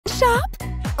shop.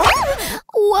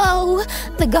 Whoa,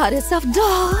 the goddess of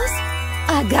dolls.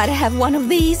 I gotta have one of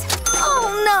these. Oh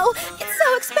no, it's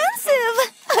so expensive.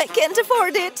 I can't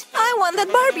afford it. I want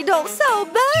that Barbie doll so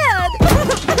bad.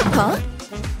 Huh?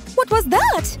 What was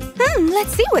that?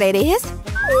 Let's see what it is.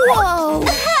 Whoa.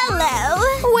 Hello.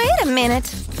 Wait a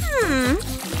minute.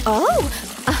 Oh,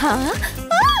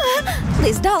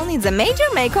 this doll needs a major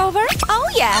makeover. Oh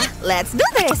yeah, let's do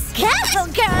this. Careful,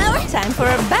 girl. Time for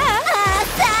a bath.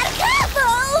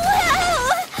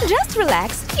 Careful. Just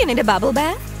relax. You need a bubble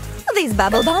bath. This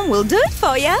bubble balm will do it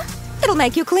for you. It'll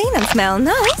make you clean and smell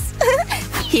nice.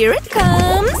 Here it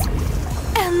comes.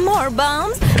 And more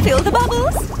bombs. Fill the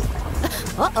bubbles.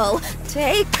 Uh-oh.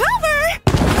 Take cover.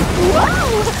 Whoa.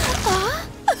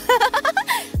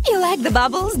 You like the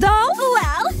bubbles, doll?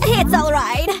 Well, it's all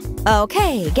right.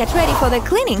 Okay, get ready for the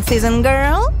cleaning season,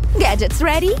 girl. Gadgets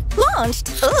ready? Launched.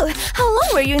 Ugh, how long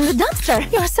were you in the dumpster?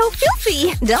 You're so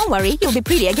filthy. Don't worry, you'll be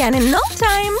pretty again in no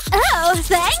time. Oh,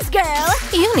 thanks, girl.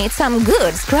 You need some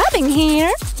good scrubbing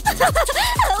here.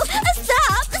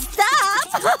 Stop.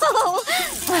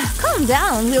 Calm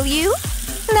down, will you?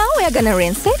 Now we're gonna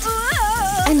rinse it.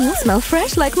 And you'll smell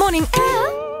fresh like morning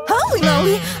air. Holy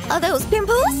moly! Are those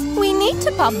pimples? We need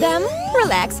to pop them.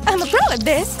 Relax, I'm a pro at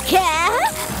this.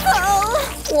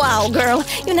 Careful. Wow, girl,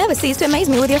 you never cease to amaze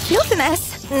me with your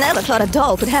filthiness. Never thought a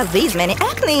doll could have these many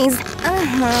acnes.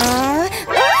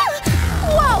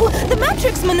 Wow, the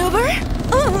Matrix maneuver.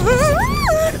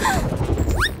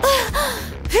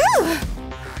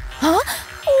 Huh?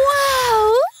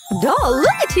 Wow! Doll,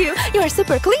 look at you! You're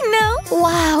super clean now.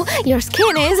 Wow, your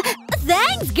skin is...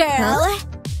 Thanks, girl. Huh?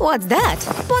 What's that?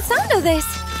 What's under this?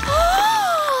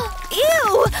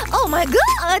 Ew! Oh my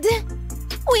god!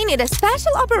 We need a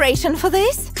special operation for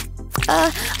this.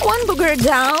 One booger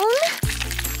down.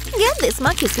 Get this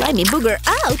much slimy booger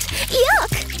out.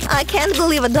 Yuck! I can't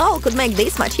believe a doll could make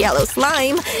this much yellow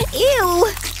slime. Ew!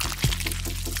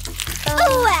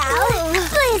 Well,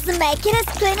 please make it as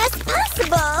clean as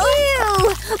possible.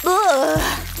 Ew! Ugh.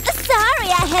 Sorry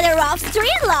I had a rough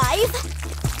street life.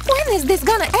 When is this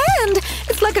gonna end?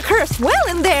 It's like a cursed well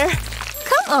in there.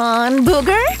 Come on,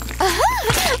 booger.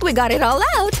 We got it all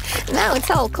out. Now it's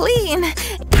all clean.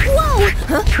 Whoa!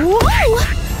 Whoa!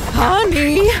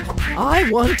 Honey, I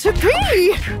want to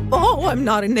pee. Oh, I'm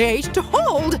not in the age to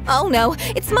hold. Oh no,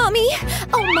 it's Mommy.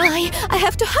 Oh my, I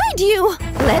have to hide you.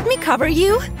 Let me cover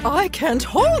you. I can't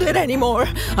hold it anymore.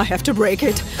 I have to break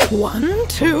it. 1,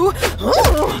 2.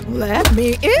 Oh, let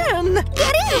me in.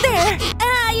 Get in there.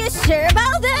 Are you sure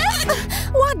about this?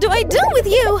 What do I do with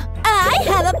you? I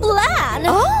have a plan.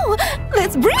 Oh,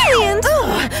 that's brilliant.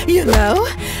 You know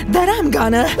that I'm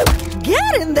gonna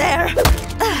get in there.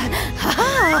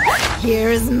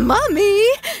 Here's Mommy.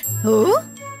 Who?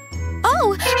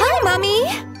 Oh, hi, Mommy.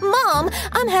 Mom,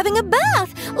 I'm having a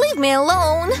bath. Leave me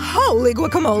alone. Holy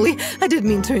guacamole. I didn't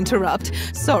mean to interrupt.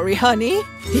 Sorry, honey.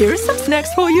 Here's some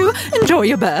snacks for you. Enjoy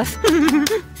your bath.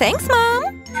 Thanks,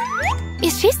 Mom.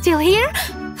 Is she still here?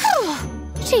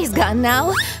 She's gone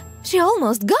now. She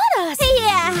almost got us.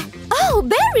 Yeah. Oh,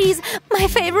 berries. My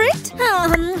favorite.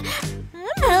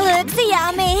 Looks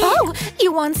yummy. Oh,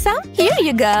 you want some? Here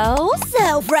you go.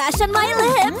 So fresh on my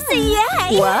lips.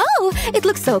 Yay. Wow, it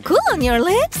looks so cool on your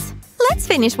lips. Let's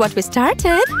finish what we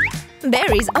started.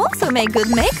 Berries also make good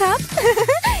makeup.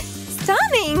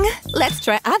 Stunning! Let's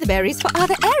try other berries for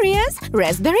other areas.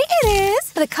 Raspberry it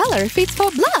is. The color fits for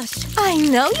blush. I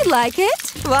know you like it.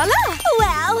 Voila!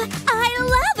 Wow, I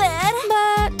love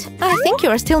it. But I think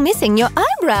you're still missing your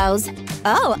eyebrows.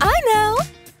 Oh, I know.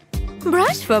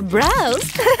 Brush for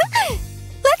brows.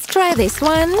 Let's try this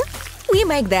one. We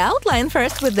make the outline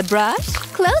first with the brush.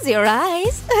 Close your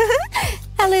eyes.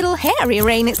 A little hairy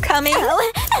rain is coming.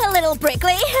 Oh, a little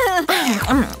prickly.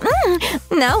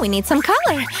 Now we need some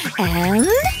color. And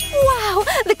wow,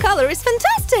 the color is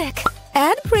fantastic.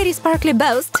 Add pretty sparkly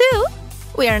bows too.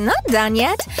 We are not done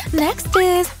yet. Next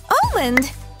is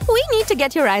almond. We need to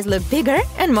get your eyes look bigger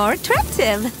and more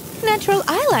attractive. Natural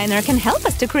eyeliner can help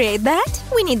us to create that.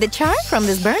 We need the chart from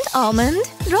this burnt almond.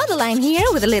 Draw the line here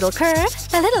with a little curve.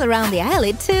 A little around the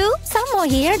eyelid too. Some more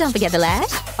here, don't forget the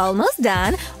lash. Almost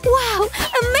done. Wow,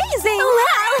 amazing!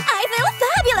 Wow, I feel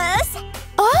fabulous!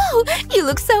 Oh, you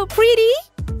look so pretty.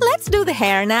 Let's do the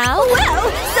hair now. Wow,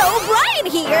 so bright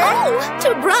in here! Oh,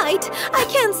 too bright. I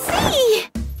can't see.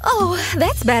 Oh,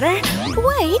 that's better.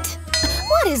 Wait,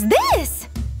 what is this?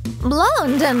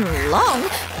 Blonde and long.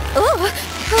 Oh,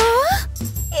 huh?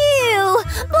 Ew!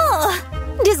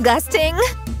 Oh, disgusting.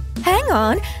 Hang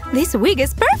on, this wig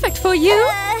is perfect for you.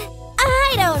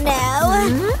 I don't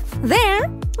know. There.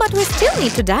 But we still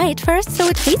need to dye it first so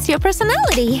it fits your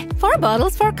personality. 4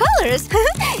 bottles, 4 colors.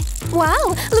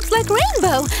 Wow, looks like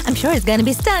rainbow. I'm sure it's gonna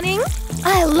be stunning.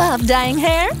 I love dyeing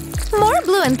hair. More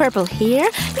blue and purple here.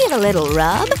 Give a little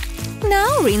rub.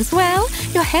 Now rinse well.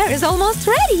 Your hair is almost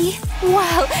ready.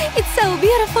 Wow, it's so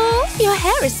beautiful. Your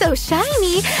hair is so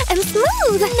shiny and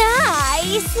smooth.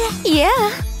 Nice!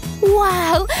 Yeah.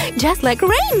 Wow, just like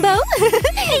rainbow.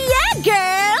 Yeah,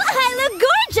 girl! I look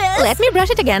gorgeous! Let me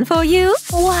brush it again for you.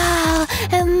 Wow,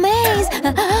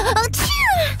 amazing.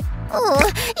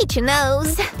 Oh, itchy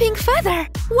nose. Pink feather.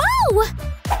 Wow!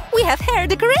 We have hair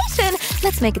decoration.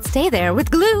 Let's make it stay there with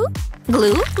glue.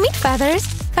 Glue, meet feathers.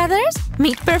 Feathers,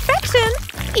 meet perfection.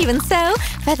 Even so,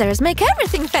 feathers make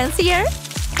everything fancier.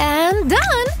 And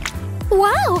done!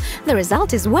 Wow, the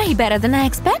result is way better than I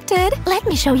expected. Let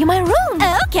me show you my room.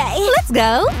 Okay. Let's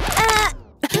go.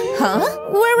 Huh?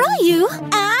 Where are you?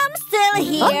 I'm still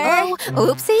here. Uh-oh.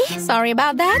 Oopsie. Sorry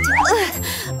about that.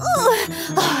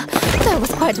 That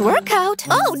was quite a workout.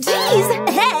 Oh, jeez.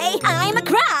 Hey, I'm a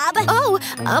crab. Oh,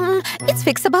 it's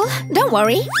fixable. Don't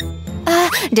worry.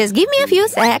 Just give me a few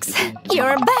secs.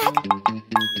 You're back.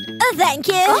 Thank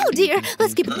you. Oh, dear.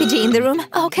 Let's keep PG in the room,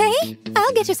 okay?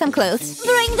 I'll get you some clothes.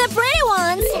 Bring the pretty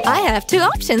ones. I have 2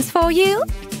 options for you.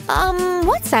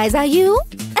 What size are you?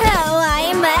 Oh,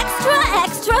 I'm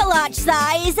extra large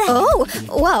size. Oh,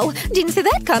 wow. Didn't see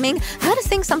that coming. Gotta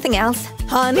think something else.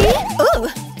 Honey?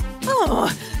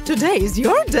 Oh, today's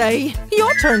your day.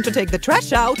 Your turn to take the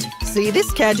trash out. See this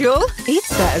schedule? It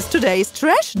says today's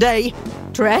trash day.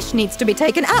 Trash needs to be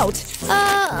taken out.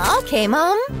 Okay,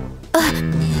 Mom.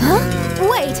 Huh?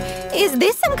 Wait, is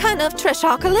this some kind of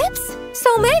trashocalypse?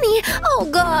 So many! Oh,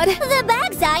 God! The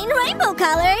bags are in rainbow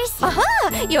colors.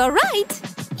 Aha! You're right!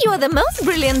 You are the most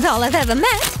brilliant doll I've ever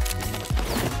met!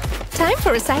 Time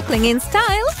for recycling in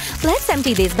style. Let's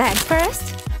empty these bags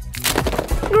first.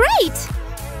 Great!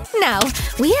 Now,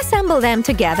 we assemble them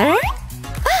together.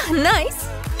 Ah, nice!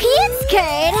 Kids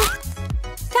skirt.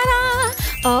 Ta-da!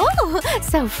 Oh,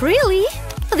 so frilly!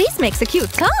 This makes a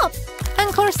cute top!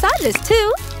 And corsages,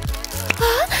 too!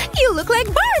 You look like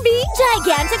Barbie!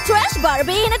 Gigantic trash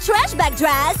Barbie in a trash bag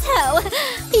dress. Oh,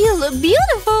 You look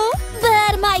beautiful!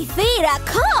 but my feet are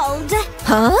cold.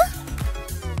 Huh?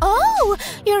 Oh,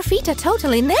 your feet are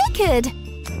totally naked!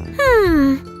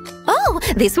 Oh,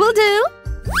 this will do!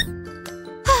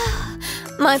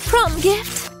 My prom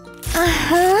gift!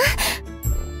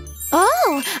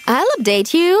 Oh, I'll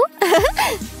update you!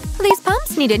 These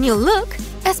pumps need a new look!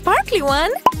 A sparkly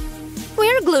one!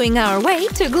 We're gluing our way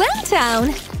to Glam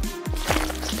Town!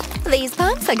 These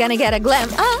pumps are gonna get a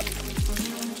glam up!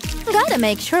 Gotta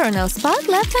make sure no spot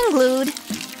left unglued!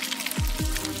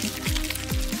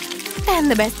 And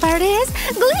the best part is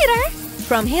glitter!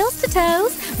 From heels to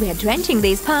toes, we're drenching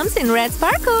these pumps in red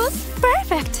sparkles!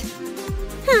 Perfect!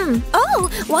 Oh,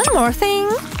 one more thing!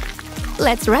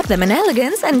 Let's wrap them in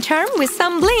elegance and charm with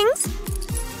some blings!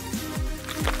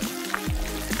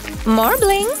 More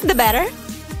blings, the better!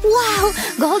 Wow!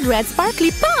 Gold red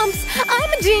sparkly pumps!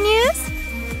 I'm a genius!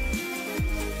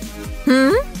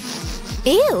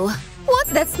 Ew!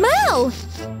 What's that smell?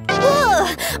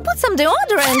 Ugh, put some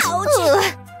deodorant!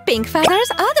 Ugh. Pink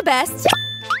feathers are the best!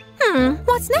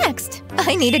 What's next?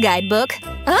 I need a guidebook.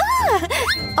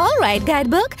 Alright,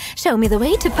 guidebook. Show me the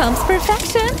way to pumps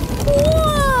perfection.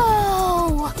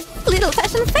 Whoa! Little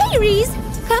fashion fairies!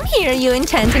 Come here, you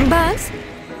enchanting bugs.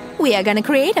 We are gonna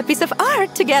create a piece of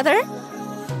art together.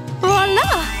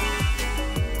 Voila!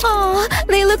 Oh,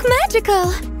 they look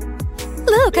magical!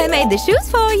 Look, I made the shoes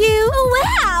for you!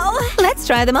 Wow! Let's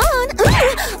try them on!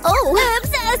 Oh!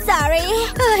 Oops, sorry.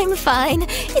 I'm fine.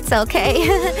 It's okay.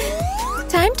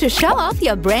 Time to show off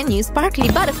your brand new sparkly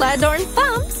butterfly-adorned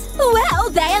pumps! Wow,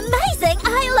 they're amazing!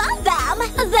 I love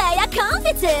them! They are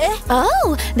comfy too!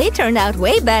 Oh, they turned out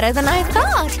way better than I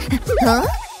thought! Huh?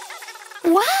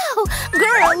 Wow!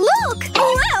 Girl, look!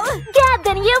 Wow! Get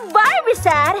the new Barbie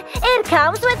set! It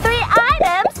comes with 3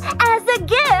 items as a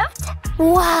gift!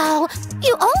 Wow!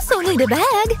 You also need a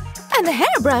bag! And a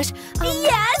hairbrush!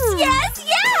 Yes!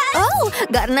 Oh,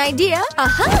 got an idea!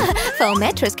 Aha! Foam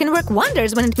mattress can work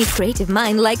wonders when it meets creative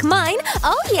mind like mine!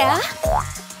 Oh yeah!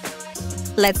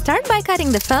 Let's start by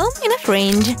cutting the foam in a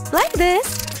fringe, like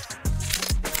this.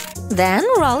 Then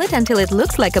roll it until it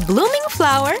looks like a blooming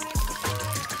flower.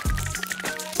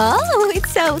 Oh,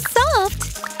 it's so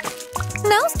soft!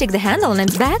 Now stick the handle on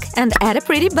its back and add a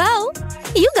pretty bow.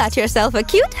 You got yourself a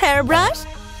cute hairbrush!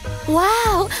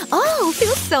 Wow! Oh,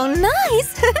 feels so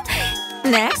nice!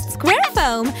 Next, square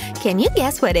foam. Can you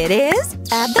guess what it is?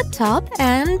 At the top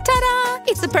and ta-da!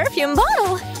 It's a perfume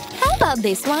bottle! How about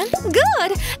this one?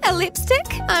 Good! A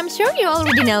lipstick? I'm sure you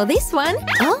already know this one.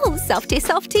 Oh, softy.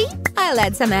 I'll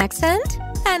add some accent.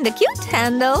 And a cute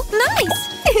handle. Nice!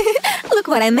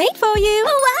 what I made for you.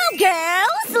 Wow, girl!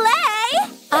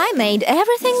 Slay! I made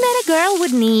everything that a girl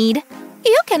would need.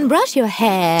 You can brush your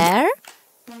hair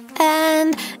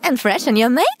and freshen your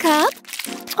makeup.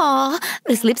 Aw,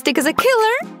 this lipstick is a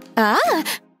killer. Ah,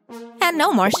 and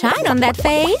no more shine on that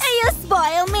face. You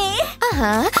spoil me.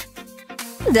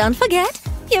 Don't forget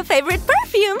your favorite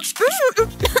perfume.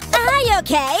 Are you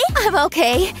okay? I'm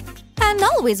okay. And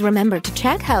always remember to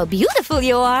check how beautiful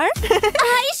you are.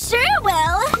 I sure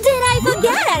will. Did I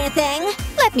forget anything?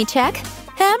 Let me check.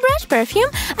 Hairbrush, perfume.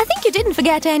 I think you didn't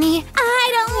forget any.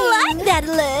 I don't like that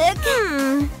look.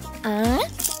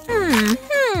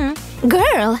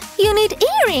 Girl, you need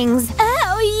earrings.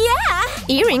 Oh,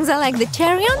 yeah. Earrings are like the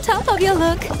cherry on top of your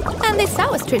look. And this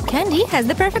sour strip candy has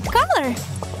the perfect color.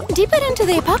 Dip it into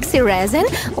the epoxy resin.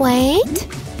 Wait.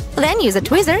 Then use a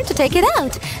tweezer to take it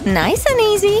out. Nice and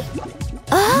easy.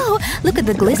 Oh, look at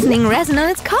the glistening resin on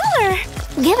its collar.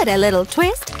 Give it a little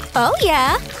twist. Oh,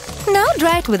 yeah. Now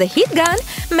dry it with a heat gun.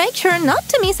 Make sure not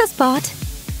to miss a spot.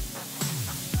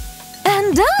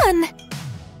 And done!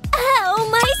 Oh,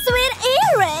 my sweet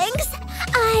earrings!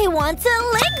 I want to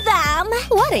lick them!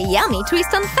 What a yummy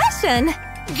twist on fashion!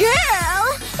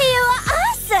 Girl, you are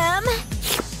awesome!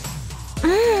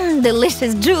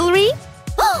 Delicious jewelry!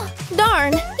 Oh,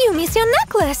 darn! You missed your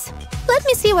necklace! Let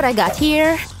me see what I got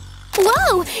here.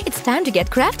 Whoa! It's time to get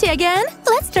crafty again!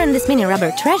 Let's turn these mini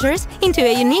rubber treasures into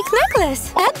a unique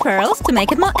necklace! Add pearls to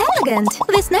make it more elegant!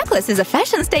 This necklace is a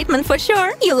fashion statement for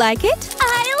sure! You like it?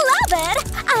 I love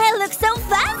it! I look so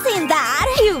fancy in that!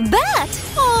 You bet!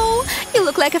 Oh, you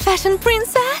look like a fashion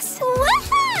princess!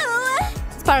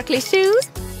 Woohoo! Sparkly shoes?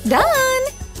 Done!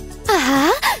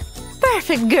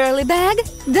 Perfect girly bag!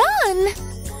 Done!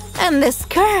 And the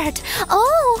skirt!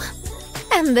 Oh!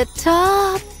 And the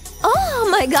top! Oh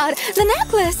my god, the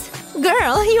necklace!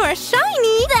 Girl, you are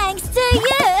shiny! Thanks to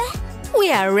you!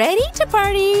 We are ready to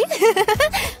party!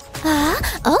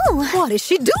 Oh! What is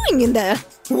she doing in there?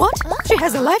 What? She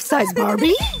has a life-size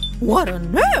Barbie? What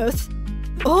on earth?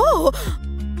 Oh!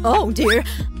 Oh dear,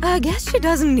 I guess she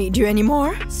doesn't need you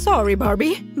anymore. Sorry,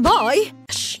 Barbie. Bye!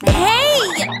 Hey!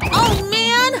 Oh,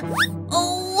 man!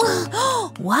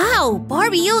 Oh, wow,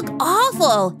 Barbie, you look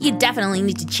awful. You definitely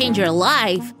need to change your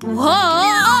life.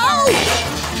 Whoa!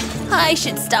 I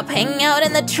should stop hanging out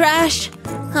in the trash.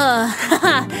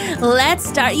 Let's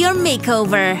start your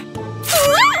makeover.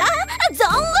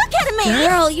 Don't look at me!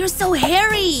 Girl, you're so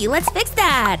hairy. Let's fix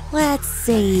that. Let's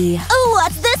see.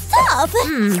 What's this stuff?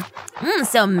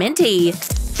 So minty.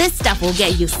 This stuff will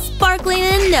get you sparkling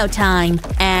in no time.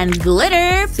 And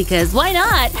glitter, because why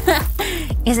not?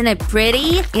 Isn't it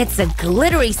pretty? It's a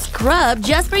glittery scrub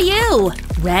just for you.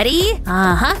 Ready?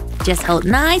 Just hold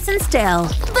nice and still.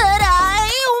 But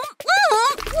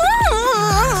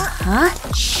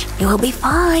Shh, it will be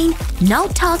fine. No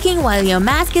talking while your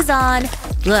mask is on.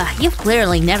 Ugh, you've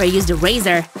clearly never used a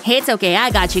razor. It's okay, I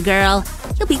got you, girl.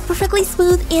 You'll be perfectly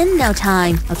smooth in no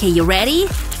time. Okay, you ready?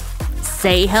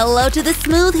 Say hello to the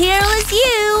smooth hairless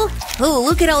you! Oh,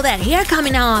 look at all that hair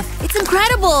coming off! It's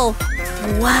incredible!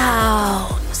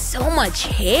 Wow, so much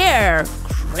hair!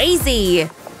 Crazy!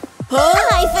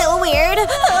 I feel weird!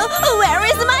 Where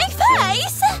is my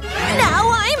face? Now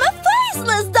I'm a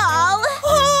faceless doll!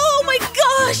 Oh my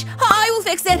gosh! I will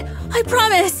fix it! I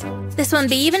promise! This one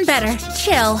be even better.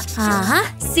 Chill.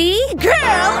 See?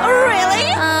 Girl,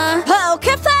 really?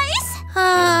 Poker face?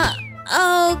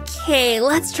 Okay,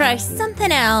 let's try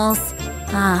something else.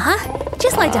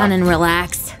 Just lie down and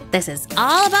relax. This is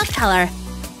all about color.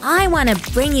 I want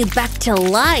to bring you back to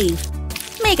life.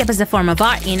 Makeup is a form of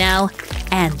art, you know.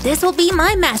 And this will be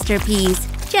my masterpiece.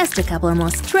 Just a couple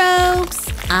more strokes.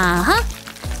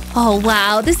 Oh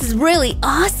wow, this is really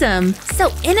awesome. So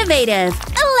innovative.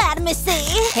 Let me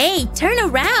see. Hey, turn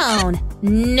around.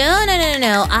 No,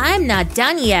 I'm not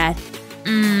done yet.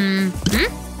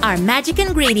 Our magic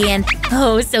ingredient.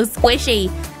 Oh, so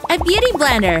squishy. A beauty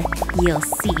blender. You'll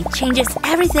see, changes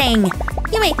everything.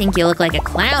 You may think you look like a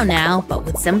clown now, but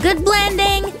with some good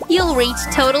blending, you'll reach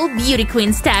total beauty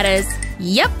queen status.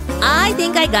 Yep, I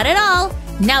think I got it all.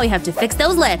 Now we have to fix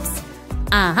those lips.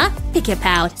 Pick your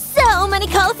pout. So many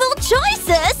colorful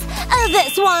choices!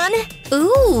 This one.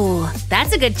 Ooh,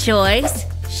 that's a good choice.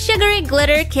 Sugary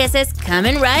glitter kisses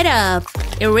coming right up.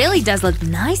 It really does look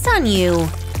nice on you.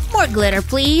 More glitter,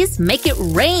 please. Make it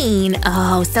rain.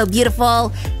 Oh, so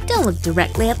beautiful. Don't look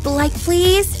directly at the light,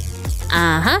 please.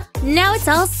 Now it's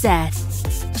all set.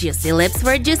 Juicy lips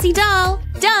for a juicy doll.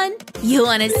 Done. You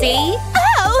wanna see?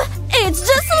 Oh, it's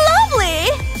just lovely!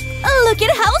 Look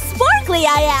at how sparkly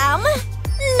I am!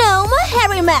 No more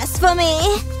hairy mess for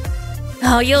me!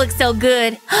 Oh, you look so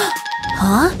good.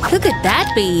 Huh? Who could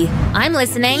that be? I'm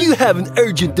listening. You have an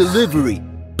urgent delivery.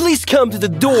 Please come to the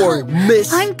door,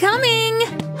 miss. I'm coming.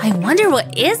 I wonder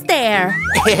what is there.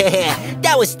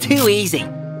 That was too easy.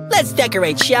 Let's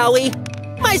decorate, shall we?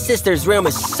 My sister's room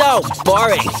is so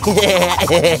boring.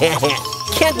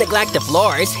 Can't neglect the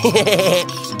floors.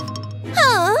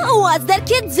 Huh? What's that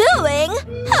kid doing?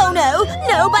 Oh no,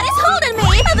 nobody's holding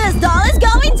me! This doll is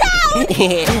going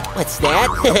down! What's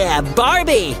that?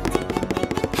 Barbie!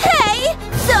 Hey!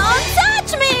 Don't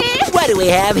touch me! What do we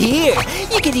have here?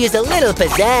 You could use a little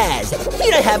pizzazz.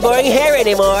 You don't have boring hair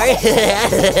anymore.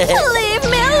 Leave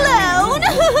me alone!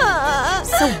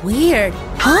 So weird.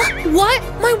 Huh? What?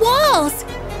 My walls!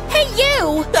 Hey,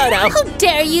 you! Oh no. How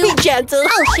dare you! Be gentle.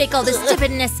 I'll shake all the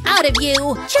stupidness out of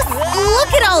you! Just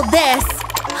look at all this!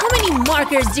 How many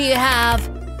markers do you have?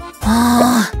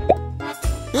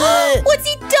 What's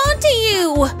he done to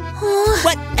you?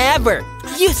 Whatever.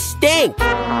 You stink.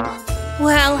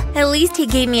 Well, at least he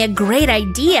gave me a great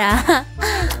idea.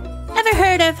 Ever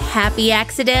heard of happy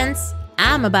accidents?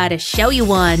 I'm about to show you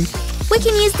one. We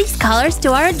can use these colors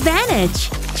to our advantage.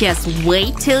 Just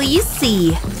wait till you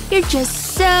see. You're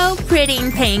just so pretty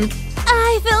in pink.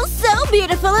 I feel so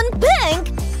beautiful in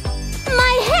pink!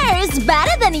 My hair is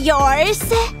better than yours!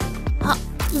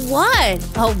 What?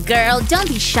 Oh, girl, don't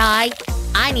be shy.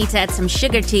 I need to add some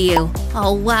sugar to you.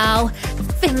 Oh, wow.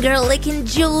 Finger-licking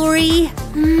jewelry.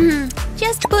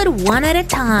 Just put one at a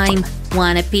time.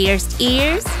 Want a pierced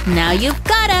ears? Now you've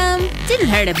got them. Didn't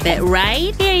hurt a bit,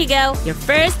 right? Here you go. Your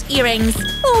first earrings.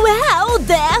 Wow,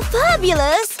 they're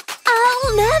fabulous!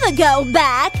 I'll never go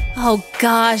back! Oh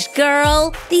gosh,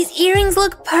 girl. These earrings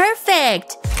look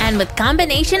perfect. And with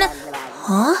combination of…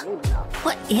 Huh?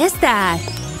 What is that?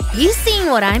 Are you seeing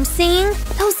what I'm seeing?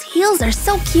 Those heels are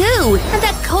so cute. And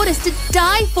that coat is to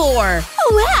die for.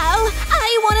 Wow,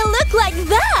 I want to look like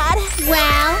that!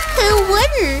 Well, who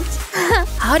wouldn't?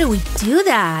 How do we do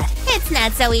that? It's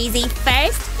not so easy.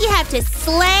 First, you have to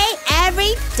slay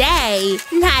every day.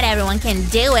 Not everyone can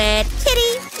do it.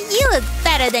 Kitty, you look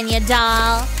better than your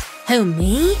doll. Who,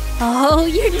 me? Oh,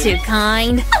 you're too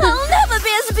kind. I'll never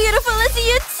be as beautiful as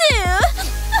you too!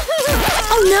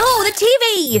 Oh no, the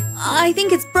TV! I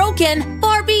think it's broken.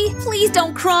 Barbie, please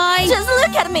don't cry. Just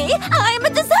look at me! I'm a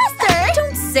disaster!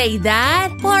 Don't say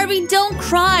that. Barbie, don't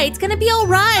cry. It's gonna be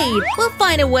alright. We'll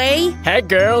find a way. Hey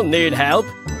girl, need help?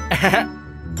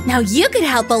 Now you could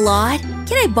help a lot.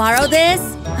 Can I borrow this?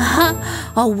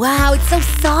 Oh wow, it's so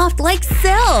soft, like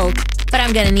silk. But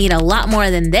I'm gonna need a lot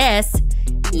more than this.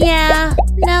 Yeah,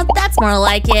 no, that's more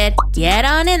like it. Get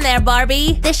on in there,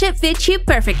 Barbie. This should fit you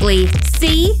perfectly.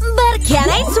 See? But can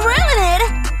I twirl it?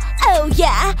 Oh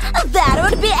yeah, that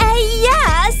would be a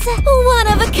yes!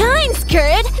 One-of-a-kind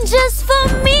skirt just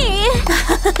for me!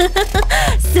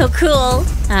 So cool.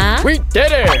 Huh? We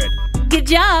did it! Good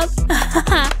job.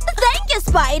 Thank you,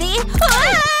 Spidey!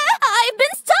 I've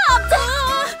been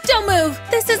stopped! Don't move.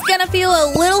 This is gonna feel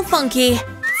a little funky.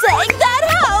 Take that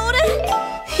out!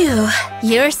 Phew,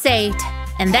 you're saved.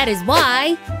 And that is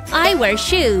why I wear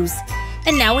shoes.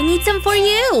 And now we need some for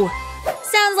you.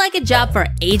 Sounds like a job for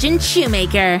Agent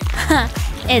Shoemaker.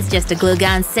 It's just a glue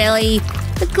gun, silly.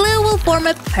 The glue will form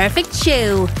a perfect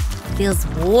shoe. Feels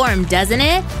warm, doesn't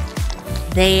it?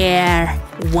 There.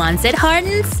 Once it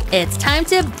hardens, it's time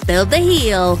to build the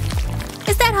heel.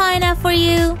 Is that high enough for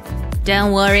you?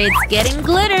 Don't worry, it's getting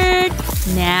glittered.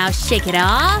 Now shake it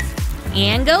off.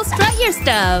 And go strut your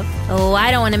stuff. Oh,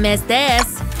 I don't want to miss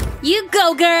this. You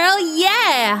go, girl,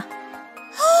 yeah!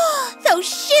 Those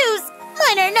shoes!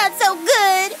 Mine are not so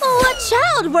good! Watch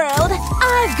out, world!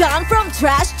 I've gone from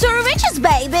trash to riches,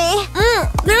 baby!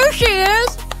 There she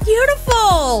is!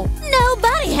 Beautiful! No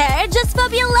body hair, just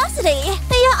fabulosity!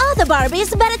 You other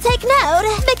Barbies better take note,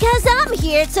 because I'm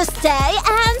here to stay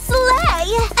and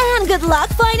slay! And good luck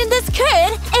finding this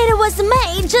skirt! It was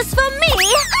made just for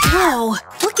me! Wow,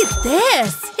 look at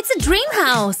this! It's a dream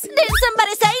house! Did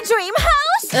somebody say dream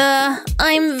house?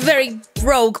 I'm very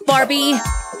broke, Barbie.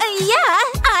 Yeah,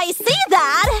 I see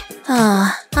that!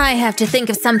 I have to think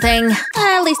of something.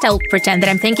 At least I'll pretend that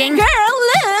I'm thinking. Girl,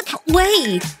 look!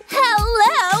 Wait!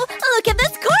 Hello! Look at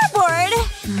this scoreboard!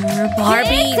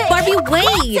 Barbie,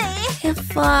 wait! Fancy.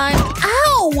 If I…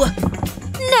 Ow!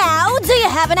 Now, do you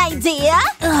have an idea?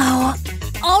 Oh,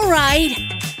 alright.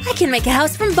 I can make a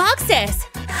house from boxes.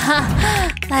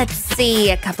 Let's see,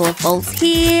 a couple of folds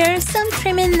here, some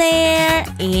trim in there,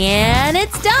 and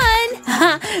it's done!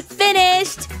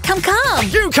 Finished! Come!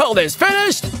 You call this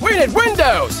finished? We need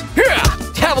windows! Yeah,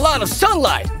 to have a lot of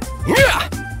sunlight! Yeah!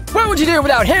 What would you do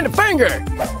without hand and finger?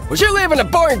 Would you live in a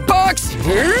boring box?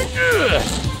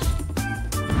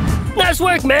 Nice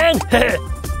work, man!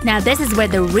 Now this is where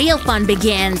the real fun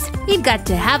begins. You've got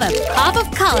to have a pop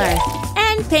of color.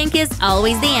 And pink is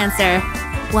always the answer.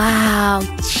 Wow,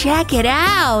 check it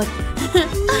out!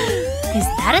 Is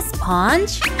that a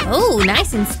sponge? Oh,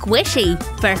 nice and squishy.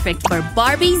 Perfect for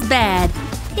Barbie's bed.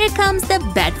 Here comes the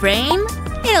bed frame.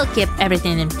 It'll keep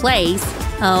everything in place.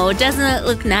 Oh, doesn't it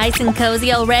look nice and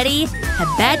cozy already? A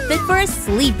bed fit for a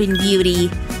sleeping beauty.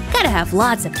 Gotta have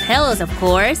lots of pillows, of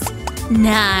course.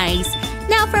 Nice.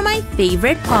 Now for my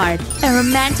favorite part, a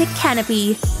romantic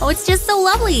canopy. Oh, it's just so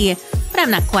lovely. But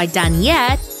I'm not quite done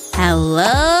yet.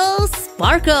 Hello,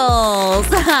 sparkles!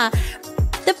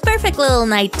 The perfect little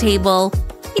night table.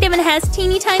 It even has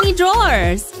teeny tiny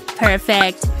drawers.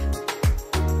 Perfect.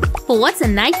 But what's a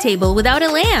night table without a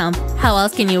lamp? How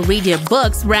else can you read your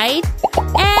books, right?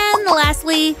 And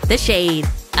lastly, the shade.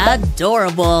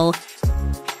 Adorable.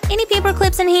 Any paper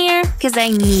clips in here? Cause I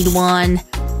need one.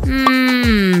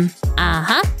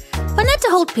 Uh-huh. But not to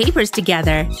hold papers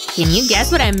together. Can you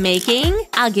guess what I'm making?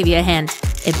 I'll give you a hint.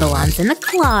 It belongs in the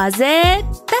closet.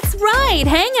 That's right,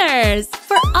 hangers!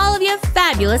 For all of your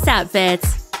fabulous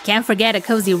outfits. Can't forget a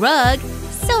cozy rug.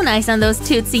 So nice on those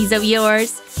tootsies of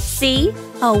yours. See?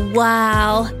 Oh,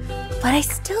 wow. But I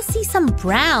still see some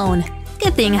brown.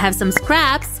 Good thing I have some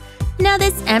scraps. Now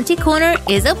this empty corner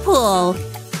is a pool.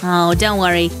 Oh, don't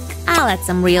worry. I'll add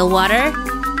some real water.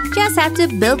 Just have to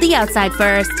build the outside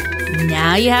first.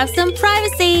 Now you have some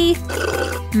privacy.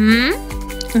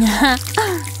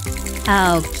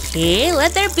 Okay,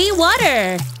 let there be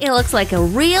water. It looks like a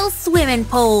real swimming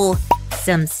pool.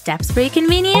 Some steps for your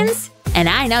convenience. And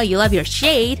I know you love your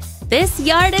shade. This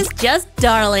yard is just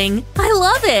darling. I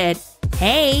love it.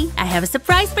 Hey, I have a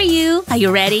surprise for you. Are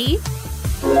you ready?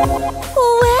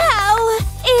 Wow!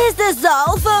 Is this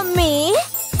all for me?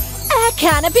 A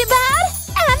canopy bed?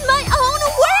 And my own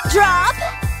wardrobe!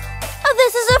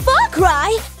 This is a far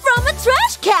cry from a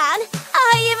trash can!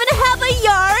 I even have a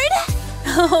yard!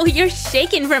 Oh, you're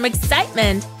shaking from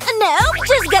excitement. No,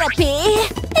 just gotta pee.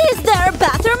 Is there a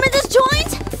bathroom in this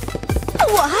joint?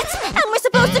 What? Am I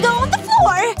supposed to go on the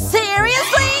floor?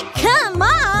 Seriously? Come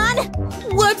on!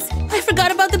 Whoops, I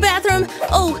forgot about the bathroom.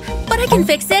 Oh, but I can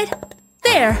fix it.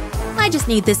 There, I just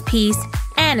need this piece.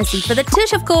 And a seat for the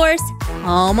tush, of course.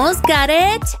 Almost got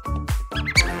it.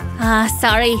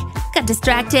 Sorry, got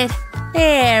distracted.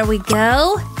 There we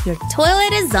go. Your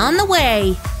toilet is on the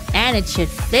way. And it should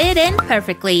fit in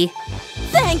perfectly.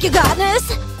 Thank you, goddess!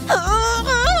 You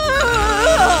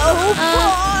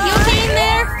okay in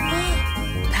there?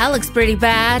 That looks pretty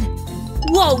bad.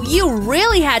 Whoa, you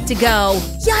really had to go.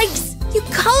 Yikes, you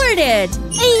colored it.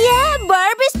 Yeah,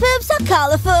 Barbie's poops are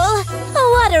colorful.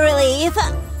 What a relief.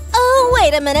 Oh,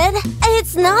 wait a minute.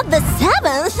 It's not the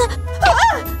 7th.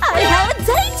 I have a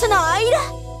date tonight.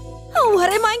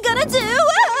 What am I gonna do?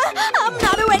 I'm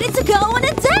not ready to go on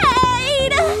a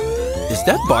date! Is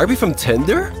that Barbie from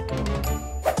Tinder?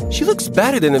 She looks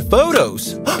better than in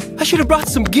photos. I should have brought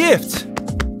some gifts.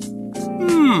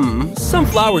 Some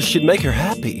flowers should make her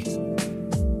happy.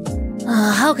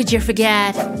 How could you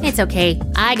forget? It's okay.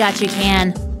 I got you,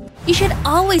 Can. You should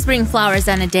always bring flowers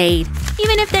on a date,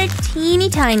 even if they're teeny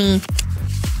tiny.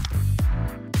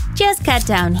 Just cut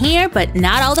down here, but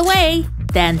not all the way.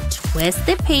 Then twist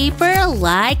the paper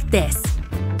like this.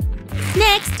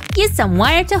 Next, use some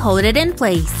wire to hold it in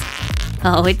place.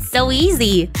 Oh, it's so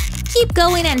easy. Keep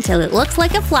going until it looks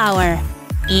like a flower.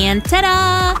 And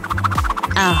ta-da!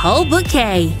 A whole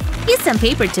bouquet. Use some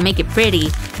paper to make it pretty.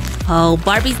 Oh,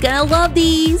 Barbie's gonna love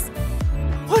these.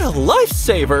 What a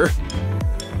lifesaver!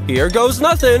 Here goes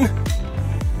nothing.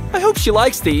 I hope she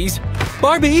likes these.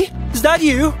 Barbie, is that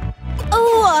you?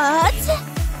 What?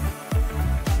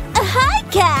 Hi,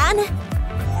 Can.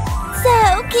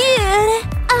 So cute.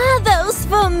 Are those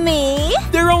for me?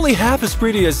 They're only half as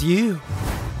pretty as you.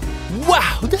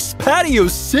 Wow, this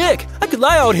patio's sick. I could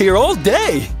lie out here all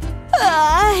day.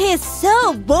 It's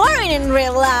so boring in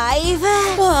real life.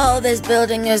 Oh, this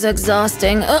building is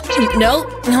exhausting.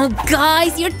 No,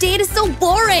 guys, your date is so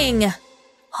boring.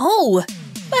 Oh,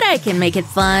 but I can make it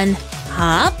fun.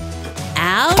 Hop,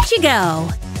 out you go.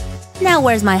 Now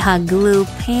where's my hot glue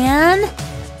pan?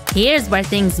 Here's where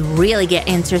things really get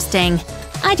interesting.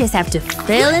 I just have to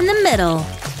fill in the middle.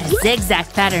 A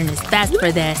zigzag pattern is best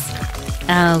for this.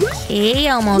 Okay,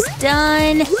 almost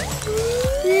done.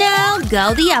 Now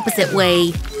go the opposite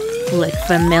way. Look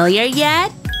familiar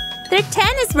yet? They're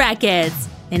tennis rackets.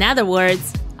 In other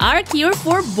words, our cure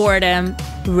for boredom.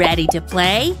 Ready to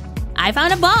play? I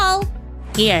found a ball.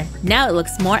 Here, now it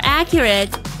looks more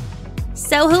accurate.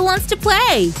 So who wants to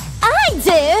play? I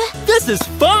do. This is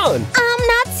fun. I'm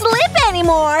not sleepy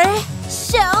anymore.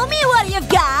 Show me what you've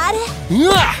got.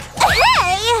 Ah!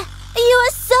 Hey! You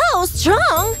are so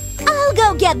strong. I'll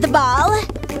go get the ball.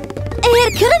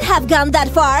 It couldn't have gone that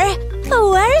far.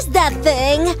 Where's that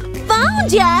thing?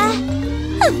 Found ya!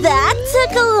 That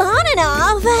took long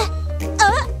enough.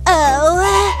 Uh-oh.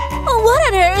 What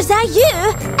on earth are you?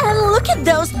 And look at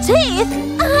those teeth.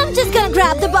 I'm just gonna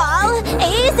grab the ball.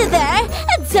 Easy there.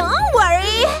 Don't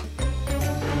worry.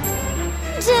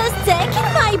 Just taking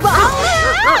my ball.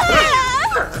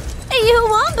 You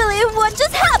won't believe what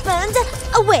just happened.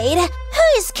 Wait, who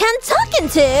is Ken talking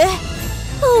to?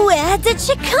 Where did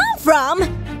she come from?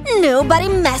 Nobody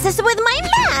messes with my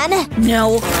man!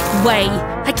 No way!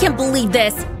 I can't believe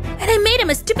this! And I made him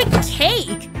a stupid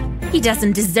cake! He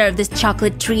doesn't deserve this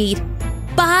chocolate treat.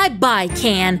 Bye-bye,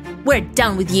 Can. We're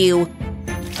done with you.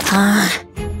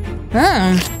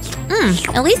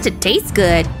 At least it tastes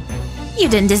good. You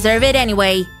didn't deserve it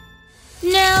anyway.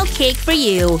 No cake for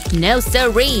you. No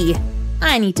siree.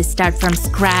 I need to start from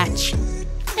scratch.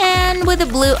 And with a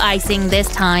blue icing this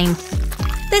time.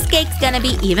 This cake's gonna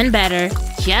be even better.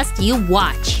 Just you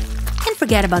watch. And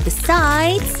forget about the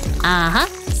sides.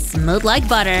 Smooth like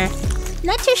butter.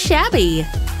 Not too shabby.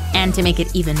 And to make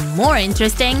it even more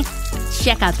interesting,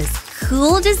 check out this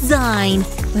cool design.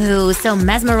 Ooh, so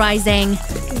mesmerizing.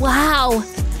 Wow.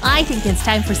 I think it's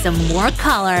time for some more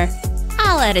color.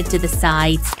 I'll add it to the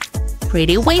sides.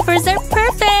 Pretty wafers are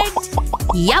perfect.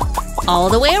 Yup, all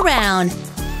the way around.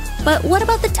 But what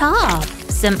about the top?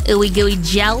 Some ooey gooey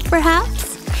gel, perhaps?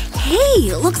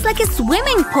 Hey, looks like a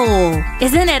swimming pool!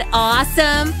 Isn't it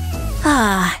awesome?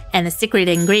 And the secret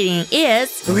ingredient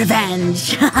is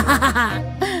revenge!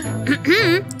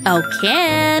 Oh,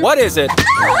 Ken! What is it?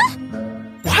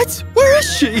 What? Where is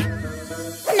she?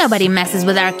 Nobody messes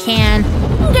with our Ken.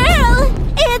 Girl,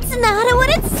 it's not what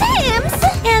it seems!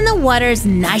 And the water's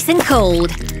nice and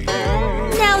cold.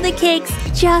 Now the cake's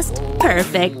just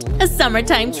perfect. A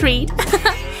summertime treat.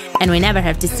 And we never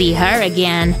have to see her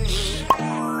again.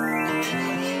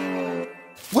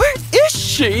 Where is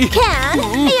she? Ken,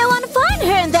 you won't find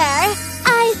her in there.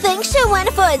 I think she went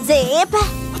for a dip.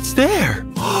 What's there?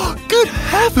 Good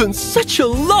heavens, such a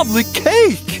lovely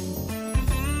cake!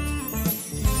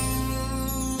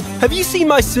 Have you seen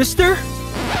my sister?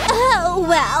 Oh,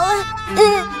 well…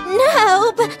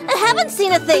 nope, I haven't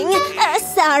seen a thing.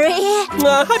 Sorry.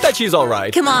 I bet she's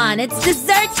alright. Come on, it's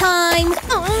dessert time!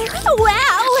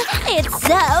 Wow, it's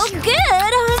so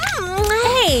good!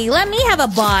 Hey, let me have a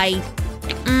bite.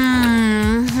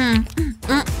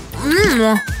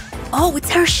 Oh,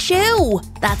 it's her shoe!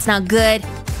 That's not good.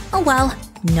 Oh well,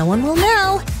 no one will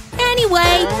know.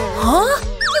 Anyway… Huh?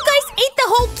 You guys ate the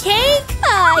whole cake?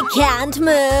 I can't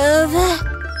move.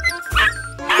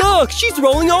 Look, she's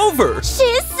rolling over!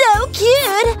 She's so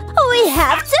cute! We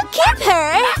have to keep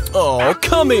her! Oh,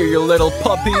 come here, you little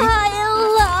puppy! I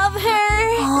love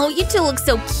her! Oh, you two look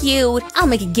so cute. I'll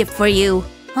make a gift for you.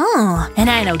 Oh, and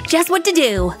I know just what to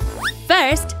do.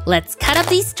 First, let's cut up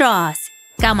these straws.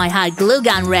 Got my hot glue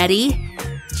gun ready.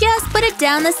 Just put it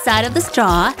down the side of the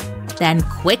straw. Then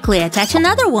quickly attach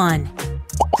another one.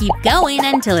 Keep going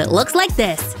until it looks like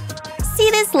this. See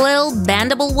this little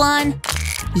bendable one?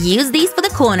 Use these for the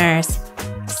corners.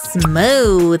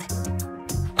 Smooth.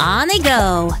 On they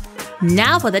go.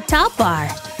 Now for the top bar.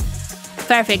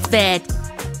 Perfect fit.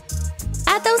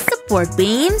 Add those support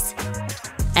beams.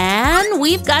 And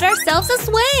we've got ourselves a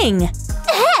swing.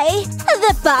 Hey,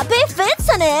 the puppy fits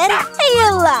on it!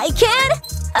 You like it?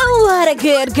 What a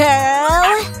good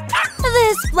girl!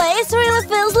 This place really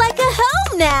feels like a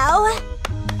home now!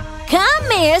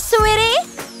 Come here, sweetie!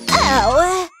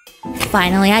 Oh…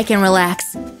 Finally, I can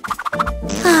relax.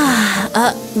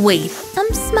 Wait.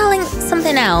 I'm smelling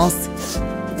something else.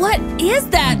 What is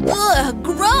that? Ugh,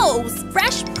 gross!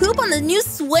 Fresh poop on the new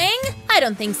swing? I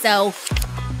don't think so.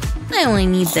 I only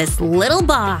need this little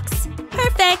box.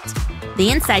 Perfect! The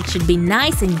inside should be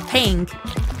nice and pink.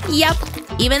 Yup,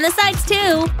 even the sides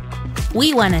too.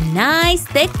 We want a nice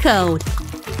thick coat.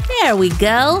 There we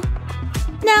go.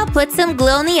 Now put some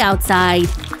glue on the outside.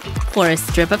 For a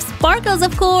strip of sparkles,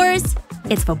 of course.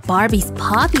 It's for Barbie's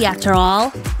puppy after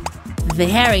all.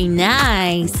 Very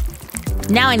nice.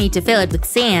 Now I need to fill it with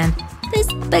sand.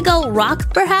 This big old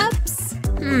rock, perhaps?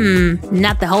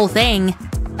 Not the whole thing.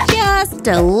 Just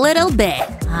a little bit.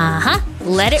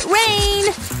 Let it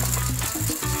rain.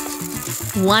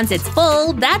 Once it's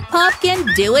full, that pup can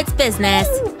do its business.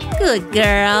 Good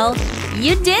girl.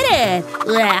 You did it.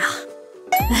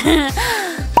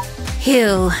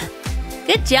 Phew.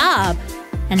 Good job.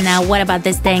 And now what about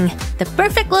this thing? The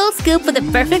perfect little scoop for the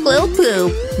perfect little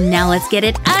poop. Now let's get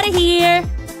it out of here.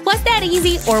 Was that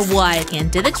easy or what?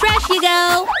 Into the trash you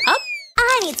go. Up.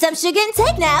 I need some sugar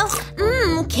intake now.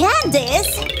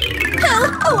 Candies.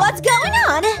 Oh, what's going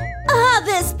on?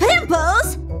 These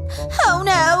pimples! Oh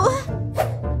no!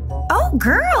 Oh,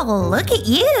 girl, look at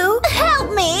you.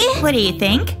 Help me! What do you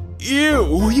think?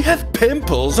 Ew, you have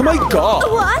pimples. Oh my god.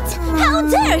 What? How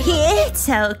dare he? It's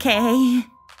okay.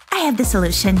 I have the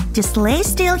solution. Just lay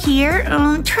still here.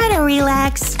 Try to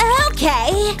relax.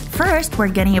 Okay. First, we're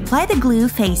gonna apply the glue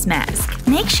face mask.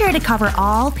 Make sure to cover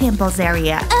all pimples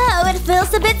area. Oh, it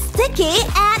feels a bit sticky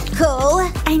and cool.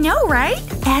 I know, right?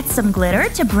 Add some glitter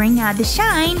to bring out the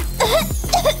shine.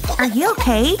 Are you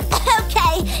okay?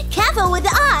 Okay, careful with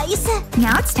the eyes.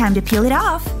 Now it's time to peel it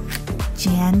off.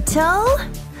 Gentle.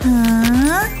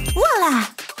 Voila!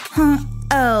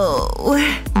 Oh,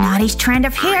 naughty strand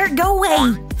of hair, go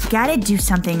away. Gotta do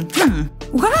something.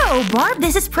 Whoa, Barb,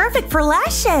 this is perfect for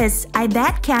lashes. I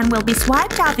bet Ken will be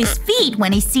swiped off his feet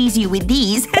when he sees you with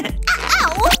these.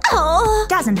 Ow! Oh.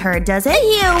 Doesn't hurt, does it?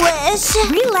 You wish.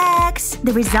 Relax.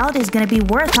 The result is gonna be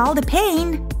worth all the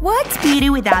pain. What's beauty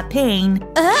without pain?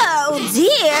 Oh,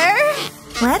 dear.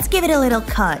 Let's give it a little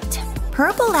cut.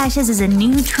 Purple lashes is a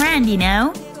new trend, you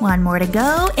know? One more to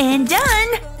go and done!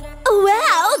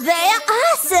 Wow, they're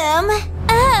awesome!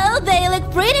 Oh, they look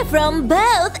pretty from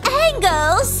both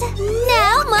angles!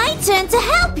 Now my turn to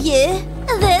help you!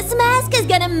 This mask is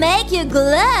gonna make you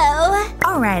glow!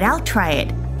 Alright, I'll try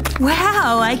it.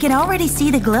 Wow, I can already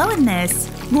see the glow in this.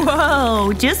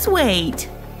 Whoa, just wait.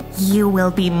 You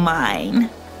will be mine.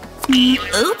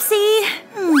 Oopsie!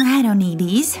 I don't need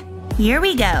these. Here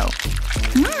we go.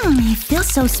 It feels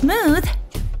so smooth.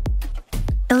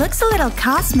 It looks a little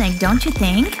cosmic, don't you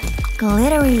think?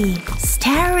 Glittery,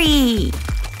 starry.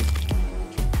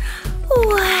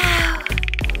 Wow.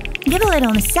 Give a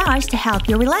little massage to help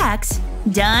you relax.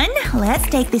 Done? Let's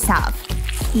take this off.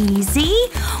 Easy.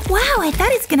 Wow, I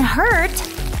thought it's gonna hurt.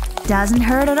 Doesn't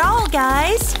hurt at all,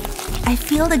 guys. I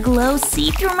feel the glow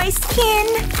seep through my skin.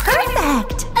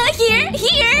 Perfect.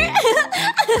 Here.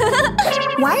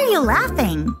 Why are you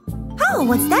laughing? Oh,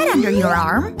 what's that under your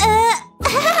arm?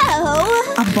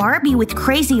 Ow. A Barbie with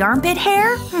crazy armpit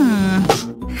hair?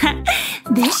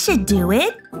 This should do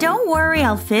it. Don't worry,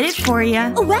 I'll fit it for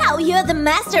you. Wow, you're the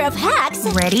master of hacks.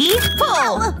 Ready?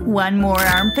 Pull! One more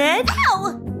armpit.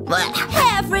 Ow.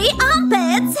 Hair-free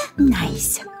armpits.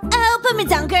 Nice. Oh, put me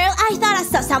down, girl. I thought I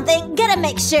saw something. Gotta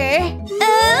make sure.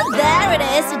 Oh, there it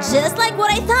is. Just like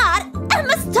what I thought. A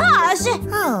mustache.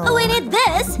 Oh. We need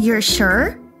this. You're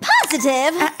sure?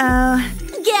 Positive. Uh-oh.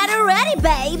 Get ready,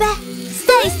 babe.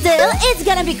 Stay still. It's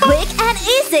gonna be quick and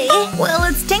easy. Well,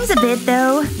 it stings a bit,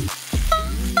 though.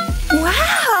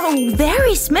 Wow,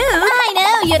 very smooth. I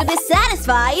know, you'd be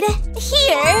satisfied.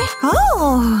 Here.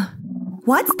 Oh.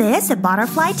 What's this, a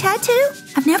butterfly tattoo?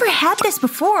 I've never had this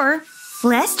before.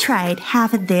 Let's try it.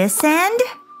 Half of this end.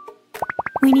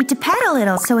 We need to pat a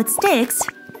little so it sticks.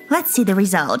 Let's see the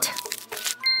result.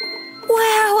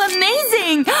 Wow,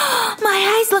 amazing!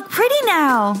 My eyes look pretty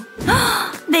now.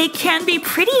 They can be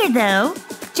prettier though.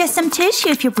 Just some tissue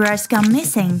if your brush gone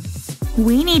missing.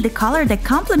 We need the color that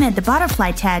complement the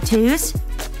butterfly tattoos.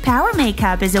 Power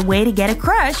makeup is a way to get a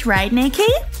crush, right,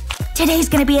 Nikki? Today's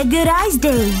gonna be a good eyes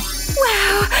day.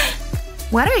 Wow!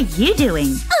 What are you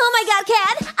doing? Oh my god,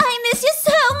 Cat! I miss you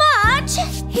so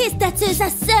much! His tattoos are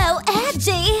so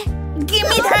edgy! Give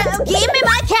me that! Give me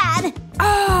my cat!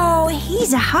 Oh,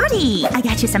 he's a hottie. I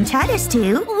got you some tattoos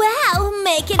too. Wow,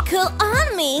 make it cool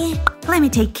on me! Let me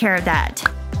take care of that.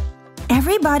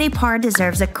 Every body part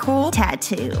deserves a cool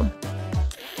tattoo.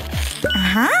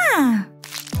 Aha!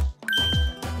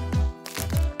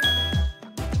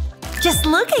 Just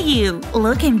look at you,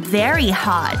 looking very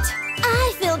hot.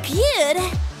 I feel cute!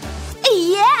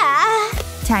 Yeah!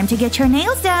 Time to get your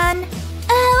nails done.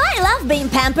 Oh, I love being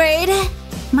pampered!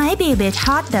 Might be a bit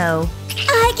hot though.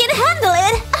 I can handle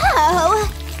it!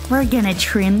 Oh! We're gonna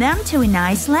trim them to a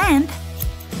nice length.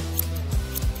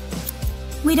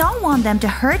 We don't want them to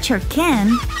hurt your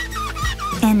skin.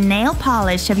 And nail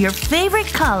polish of your favorite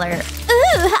color.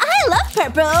 Ooh, I love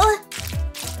purple!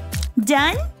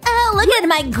 Done? Oh, look at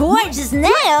my gorgeous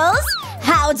nails!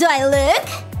 How do I look?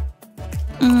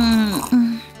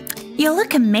 You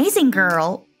look amazing,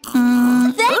 girl.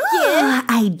 Thank you!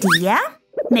 Idea?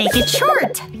 Make it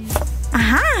short.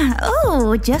 Aha!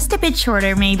 Oh, just a bit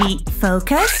shorter maybe.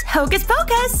 Focus. Hocus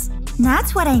pocus!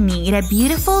 That's what I need, a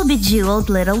beautiful bejeweled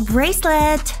little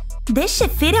bracelet. This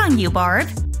should fit on you, Barb.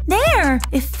 There!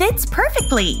 It fits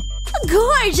perfectly.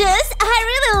 Gorgeous! I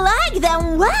really like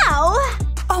them! Wow!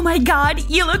 Oh my god,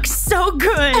 you look so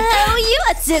good! Oh, you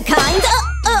are too kind!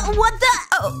 What the…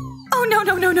 Oh,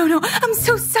 no. I'm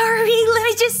so sorry. Let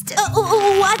me just…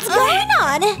 what's going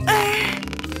on?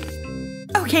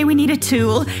 Okay, we need a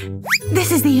tool.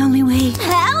 This is the only way.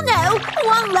 Hell no!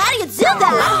 won't let you do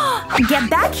that! Get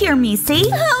back here, Missy.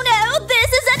 Oh no,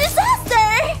 this is a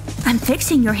disaster! I'm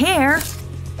fixing your hair.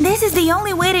 This is the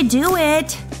only way to do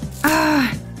it.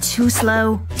 Too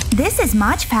slow. This is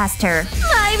much faster.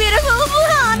 My beautiful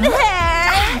blonde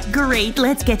hair! Great,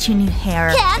 let's get you new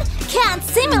hair. Can't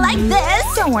see me like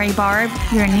this! Don't worry, Barb.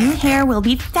 Your new hair will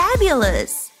be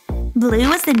fabulous.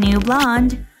 Blue is the new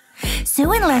blonde.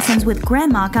 Sewing lessons with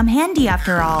Grandma come handy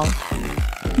after all.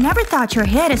 Never thought your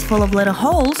head is full of little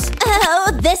holes.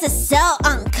 Oh, this is so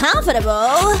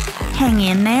uncomfortable. Hang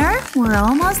in there. We're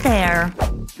almost there.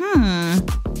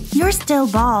 You're still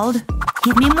bald.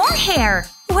 Give me more hair.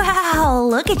 Wow,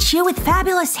 look at you with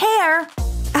fabulous hair.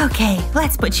 Okay,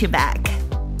 let's put you back.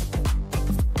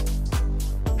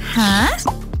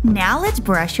 Now let's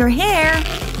brush your hair.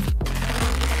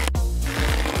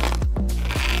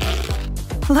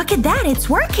 Look at that, it's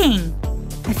working.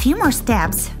 A few more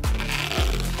steps.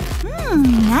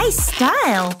 Nice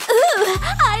style. Ooh,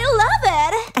 I love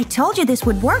it. I told you this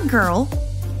would work, girl.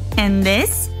 And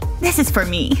this is for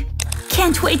me.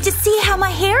 Can't wait to see how my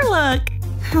hair look.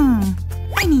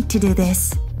 I need to do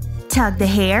this. Tug the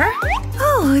hair.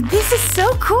 Oh, this is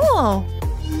so cool.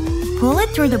 Pull it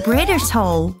through the braider's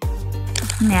hole.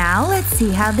 Now let's see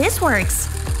how this works.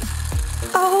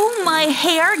 Oh, my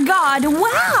hair god,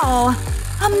 wow!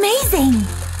 Amazing!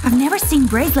 I've never seen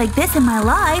braids like this in my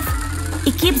life.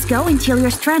 It keeps going till your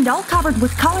strand all covered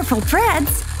with colorful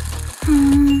threads.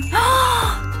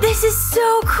 This is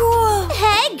so cool!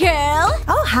 Hey, girl!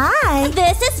 Oh, hi!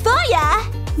 This is for ya!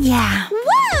 Yeah.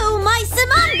 Woo! My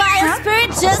Simone Biles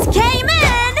spirit just came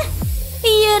in!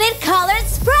 You need colored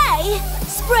spray!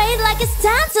 Spray it like a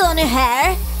stencil on your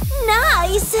hair!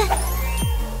 Nice!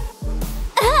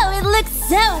 Oh, it looks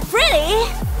so pretty!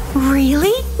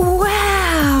 Really?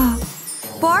 Wow!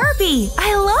 Barbie,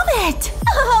 I love it!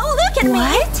 Oh, look at me!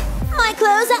 What? My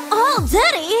clothes are all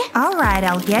dirty! Alright,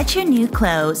 I'll get you new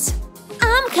clothes.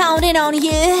 I'm counting on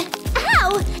you!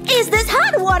 Ow! Is this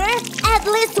hot water? At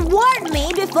least warn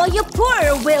me before you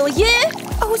pour, will you?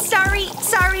 Oh, sorry,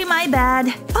 my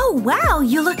bad. Oh, wow,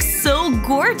 you look so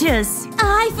gorgeous.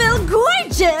 I feel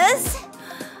gorgeous!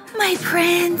 My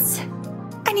prince.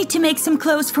 I need to make some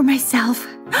clothes for myself.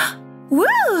 Woo!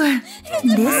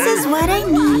 This is what I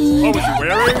need. What was you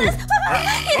wearing?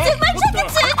 You took my jacket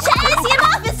to chase an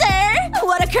officer!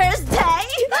 What a cursed day!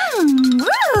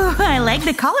 Woo! I like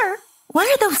the color. What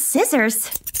are those scissors?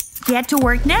 Get to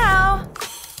work now.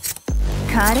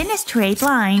 Cut in a straight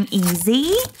line.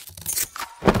 Easy.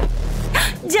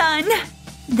 Done!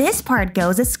 This part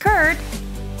goes a skirt.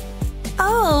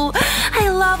 Oh, I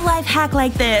love life hack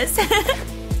like this.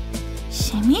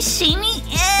 Shimmy, shimmy,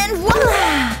 and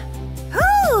voila!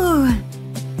 Ooh!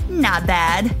 Not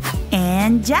bad.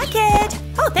 And jacket.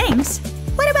 Oh, thanks.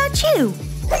 What about you?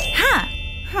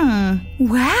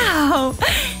 Wow!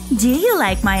 Do you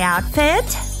like my outfit?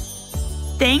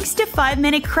 Thanks to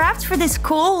 5-minute crafts for this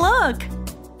cool look.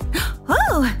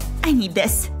 Oh, I need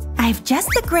this. I've just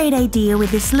a great idea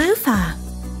with this loofah.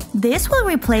 This will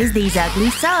replace these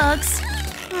ugly socks.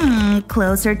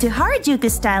 Closer to Harajuku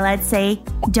style, I'd say.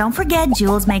 Don't forget,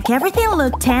 jewels make everything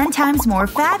look 10 times more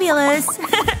fabulous.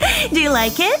 Do you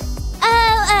like it?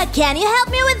 Oh, can you help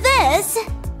me with this?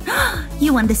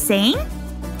 You want the same?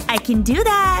 I can do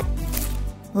that.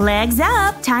 Legs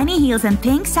up, tiny heels and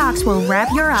pink socks will wrap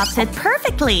your outfit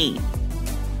perfectly.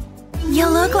 You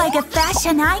look like a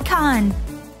fashion icon.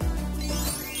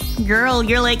 Girl,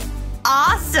 you're like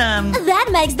awesome. That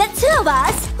makes the two of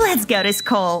us. Let's go to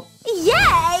school.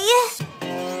 Yay!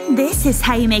 This is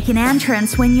how you make an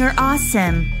entrance when you're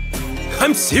awesome.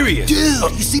 I'm serious.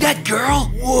 Dude, you see that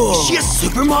girl? Whoa. Is she a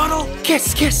supermodel?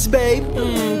 Kiss, kiss, babe.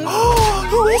 Oh,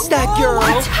 who is that girl?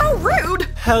 What? How rude!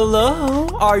 Hello?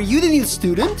 Are you the new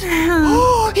student?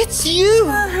 Oh, it's you!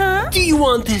 Do you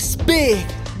want this big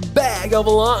bag of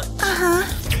lunch?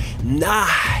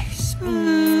 Nice.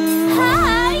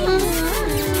 Hi!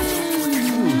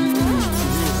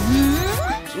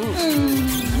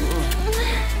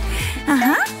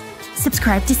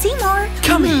 Subscribe to see more.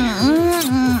 Come here.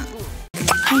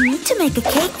 I need to make a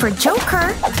cake for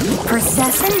Joker.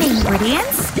 Processing the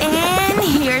ingredients. And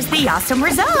here's the awesome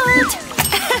result.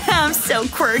 I'm so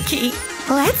quirky.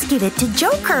 Let's give it to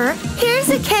Joker. Here's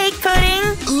a cake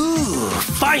pudding. Ooh,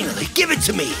 finally, give it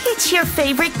to me. It's your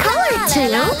favorite color,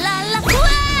 too.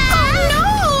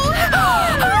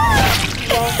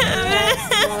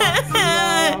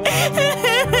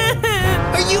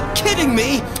 Are you kidding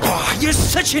me? Oh, you're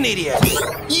such an idiot.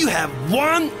 You have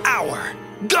 1 hour.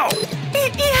 Go.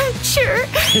 Yeah, sure.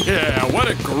 Yeah, what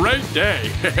a great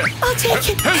day. I'll take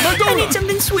it. I need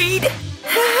something sweet.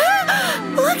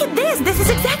 Look at this. This is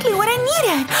exactly what I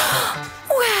needed.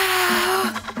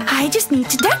 Wow! I just need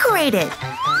to decorate it.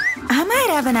 I might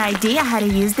have an idea how to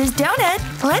use this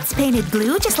donut. Let's paint it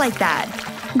blue just like that.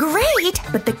 Great!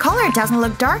 But the color doesn't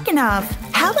look dark enough.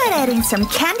 How about adding some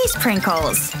candy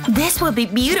sprinkles? This will be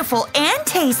beautiful and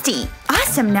tasty.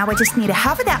 Awesome, now I just need a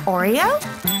half of that Oreo.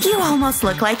 You almost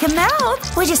look like a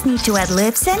mouth. We just need to add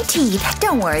lips and teeth.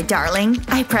 Don't worry, darling.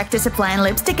 I practice applying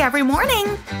lipstick every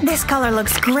morning. This color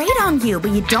looks great on you,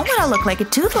 but you don't want to look like a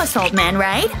toothless old man,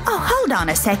 right? Oh, hold on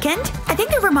a second. I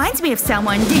think it reminds me of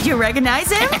someone. Did you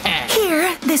recognize him?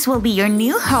 Here, this will be your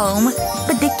new home.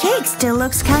 But the cake still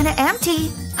looks kind of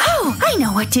empty. Oh, I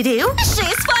know what to do.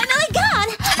 She's finally gone!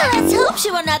 Let's hope she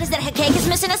won't notice that her cake is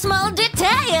missing a small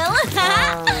detail.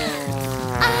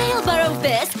 I'll borrow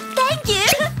this. Thank you!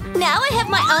 Now I have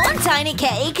my own tiny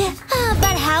cake.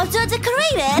 But how to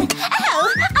decorate it?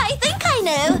 Oh, I think I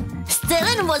know.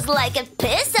 Stealing was like a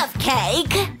piece of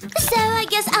cake. So I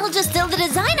guess I'll just steal the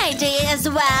design idea as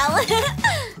well.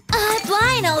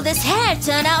 Applying all this hair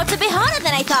turned out to be harder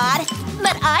than I thought.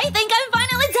 But I think I'm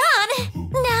finally done.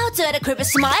 Now to add a creepy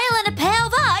smile and a pair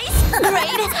of eyes.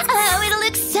 Great! Oh, it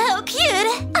looks so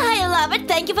cute. I love it.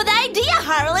 Thank you for the idea,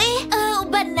 Harley. Oh,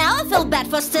 but now I feel bad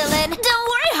for stealing. Don't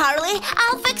worry, Harley.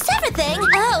 I'll fix everything.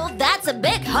 Oh, that's a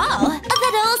big hole.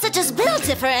 That also just built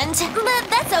different. But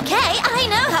that's okay. I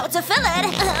know how to fill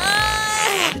it.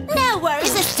 No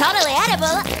worries. It's totally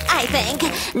edible, I think.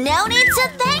 No need to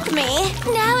thank me.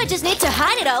 Now I just need to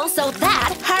hide it all so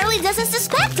that Harley doesn't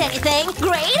suspect anything.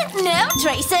 Great. No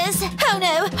traces. Oh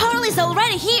no, Harley's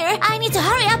already here. I need to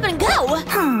hurry up and go.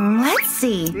 Let's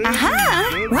see.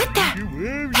 Aha! What the?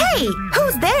 Hey,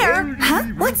 who's there? Huh?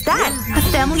 What's that? A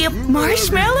family of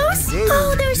marshmallows?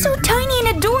 Oh, they're so tiny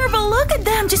and adorable. Look at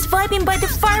them, just vibing by the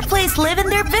fireplace, living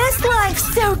their best life.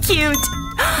 So cute.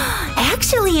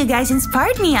 Actually, you guys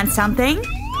inspired me on something.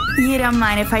 You don't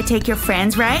mind if I take your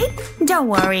friends, right? Don't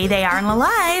worry, they aren't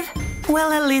alive.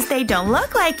 Well, at least they don't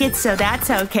look like it, so that's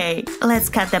okay. Let's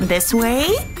cut them this way.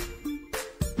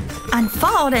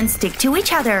 Unfold and stick to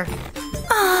each other.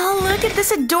 Oh, look at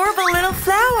this adorable little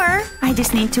flower. I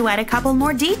just need to add a couple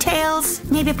more details.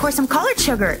 Maybe pour some colored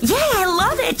sugar. Yeah, I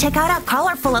love it. Check out how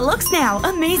colorful it looks now.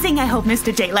 Amazing. I hope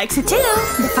Mr. J likes it too.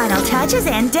 The final touches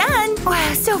and done.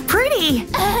 Wow, so pretty.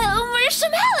 Oh,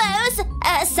 marshmallows!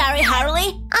 Sorry,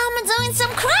 Harley. I'm doing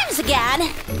some crimes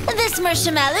again. These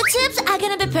marshmallow tips are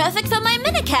gonna be perfect for my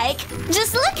mini cake.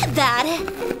 Just look at that.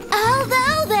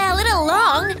 Although they're a little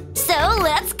long, so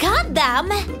let's cut them.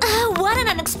 What an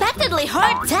unexpectedly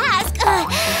hard task.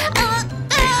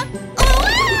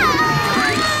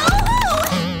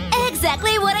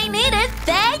 Exactly what I needed.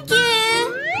 Thank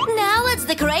you. Now let's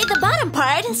decorate the bottom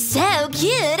part. So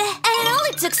cute. And it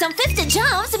only took some 50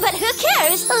 jumps, but who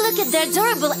cares? Look at the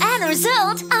adorable end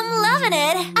result. I'm loving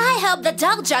it. I hope the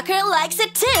dog joker likes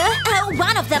it too.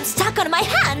 One of them stuck on my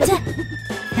hand.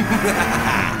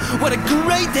 What a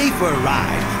great day for a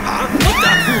ride! Huh? What the?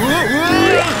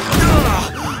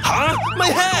 Huh? My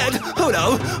head! Oh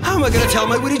no! How am I gonna tell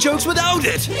my witty jokes without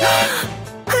it?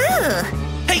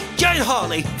 Hey, giant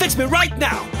Harley! Fix me right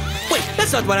now! Wait,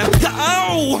 that's not what I'm...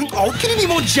 Ow! Oh, can you be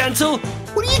more gentle?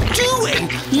 What are you doing?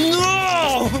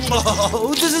 No!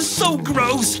 Oh, this is so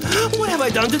gross! What have I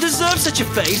done to deserve such a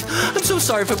fate? I'm so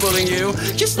sorry for bullying you.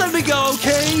 Just let me go,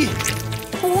 okay?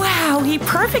 Wow, he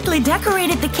perfectly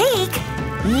decorated the cake.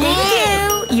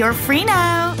 Thank you. You're free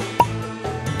now.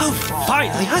 Oh,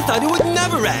 finally! I thought it would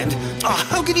never end. Oh,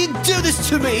 how could you do this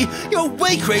to me? You're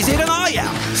way crazier than I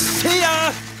am. See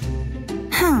ya!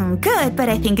 Good, but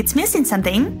I think it's missing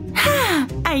something.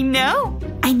 I know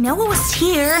it was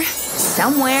here.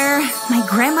 Somewhere. My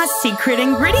grandma's secret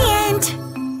ingredient.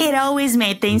 It always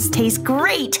made things taste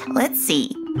great. Let's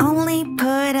see. Only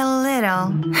put a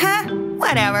little.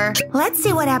 Whatever. Let's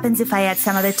see what happens if I add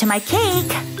some of it to my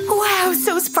cake. Wow,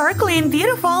 so sparkly and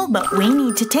beautiful, but we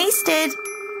need to taste it.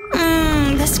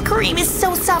 This cream is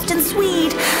so soft and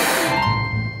sweet.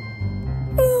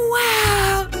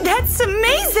 Wow, that's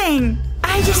amazing.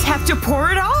 I just have to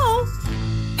pour it all.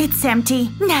 It's empty.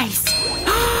 Nice.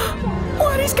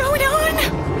 What is going on?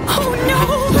 Oh no!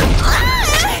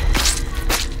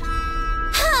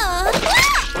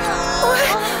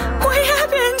 What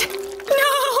happened?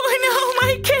 No,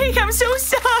 my cake. I'm so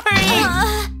sorry.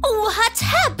 What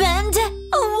happened?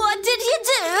 What did you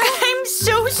do? I'm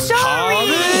so sorry.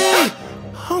 Harley!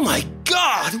 Oh my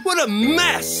god, what a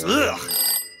mess! Ugh.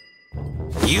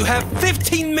 You have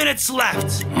 15 minutes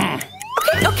left.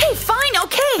 Okay, fine,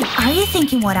 okay. Are you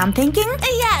thinking what I'm thinking?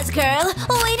 Yes, girl.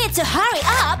 We need to hurry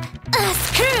up.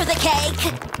 Screw the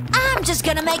cake! I'm just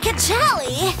gonna make a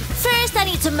jelly! First, I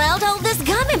need to melt all these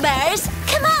gummy bears!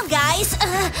 Come on, guys!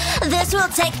 This will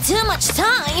take too much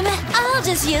time! I'll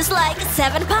just use like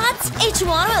 7 pots. Each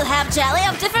one will have jelly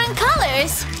of different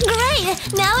colors!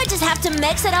 Great! Now I just have to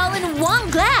mix it all in one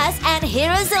glass, and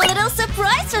here is a little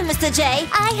surprise from Mr. J!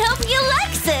 I hope he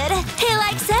likes it! He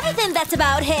likes everything that's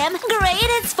about him! Great,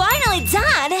 it's finally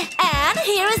done! And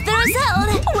here is the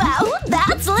result! Wow,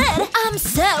 that's lit! I'm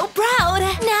so proud!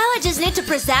 Now I just need to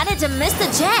present it to Mr.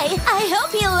 J. I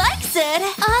hope he likes it!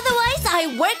 Otherwise,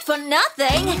 I worked for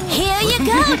nothing! Here you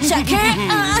go, Chucker!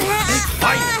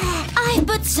 I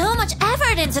put so much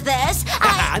effort into this!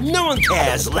 No one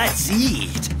cares. Let's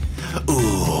eat.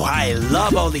 Ooh, I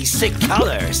love all these sick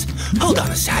colors. Hold on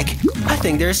a sec. I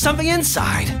think there's something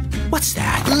inside. What's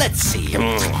that? Let's see.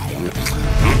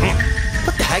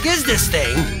 What the heck is this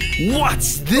thing?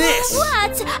 What's this?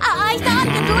 What? I thought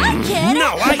you'd like it!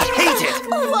 No, I hate it!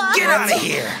 What? Get out of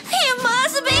here! You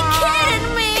must be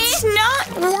kidding me! It's not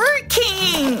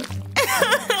working!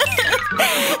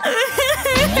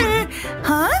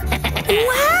 Huh?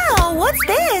 Wow, what's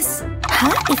this?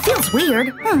 Huh? It feels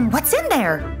weird. What's in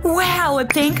there? Wow, a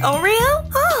pink Oreo?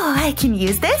 Oh, I can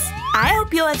use this. I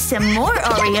hope you have some more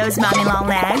Oreos, Mommy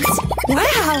Longlegs.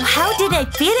 Wow, how did I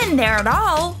fit in there at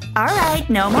all? Alright,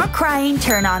 no more crying.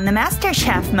 Turn on the Master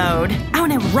Chef mode. I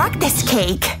wanna rock this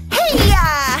cake.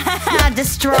 Hey-ya!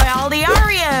 Destroy all the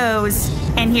Oreos!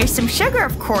 And here's some sugar,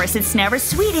 of course. It's never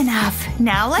sweet enough.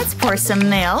 Now let's pour some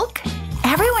milk.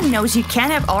 Everyone knows you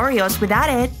can't have Oreos without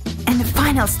it. And the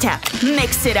final step,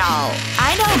 mix it all.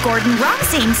 I know Gordon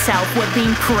Ramsay himself would be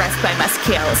impressed by my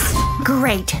skills.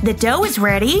 Great, the dough is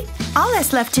ready. All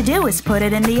that's left to do is put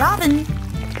it in the oven.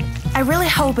 I really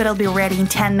hope it'll be ready in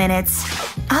 10 minutes.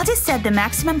 I'll just set the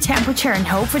maximum temperature and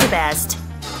hope for the best.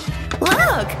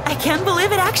 Look, I can't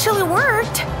believe it actually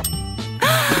worked.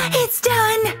 It's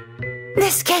done.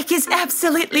 This cake is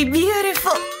absolutely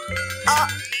beautiful.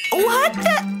 What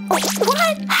the?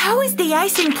 What? How is the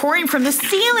icing pouring from the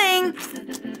ceiling?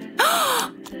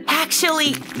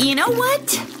 Actually, you know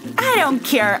what? I don't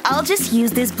care. I'll just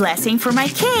use this blessing for my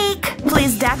cake.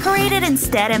 Please decorate it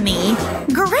instead of me.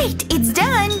 Great, it's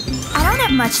done. I don't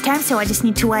have much time, so I just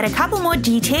need to add a couple more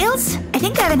details. I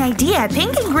think I have an idea.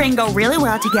 Pink and green go really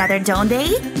well together, don't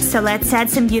they? So let's add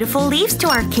some beautiful leaves to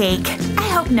our cake. I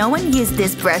hope no one used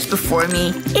this brush before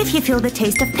me. If you feel the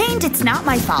taste of paint, it's not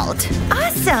my fault.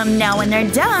 Awesome! Now when they're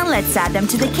done, let's add them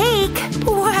to the cake.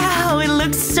 Wow, it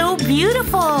looks so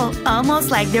beautiful!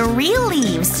 Almost like they're real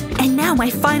leaves. And now my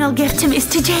final gift to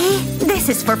Mr. J. This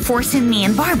is for forcing me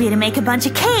and Barbie to make a bunch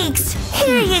of cakes.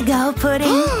 Here you go, Pudding.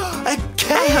 A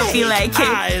cake! I hope you like it.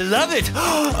 I love it!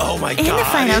 Oh my god! And the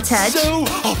final it's touch.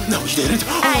 Oh, no, you didn't!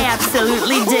 I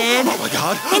absolutely did. Oh my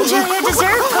god! Enjoy your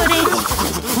dessert,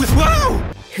 Pudding.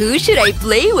 Wow! Who should I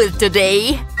play with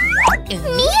today?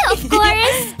 Me, of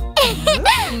course!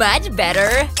 Much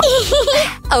better.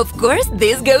 Of course,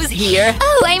 this goes here.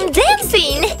 Oh, I'm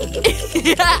dancing!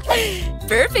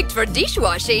 Perfect for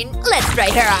dishwashing. Let's try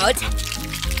her out.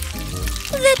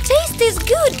 The taste is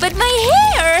good, but my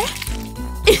hair!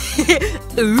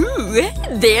 Ooh,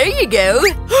 there you go.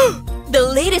 The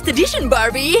latest edition,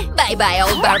 Barbie. Bye-bye,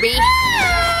 old Barbie.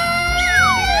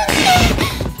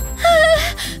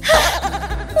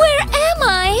 Where am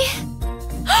I?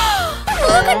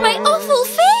 Look at my awful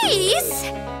face!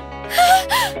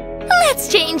 Let's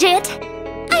change it.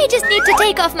 I just need to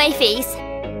take off my face.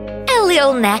 A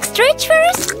little neck stretch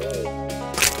first.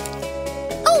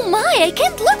 Oh my, I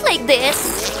can't look like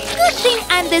this. Good thing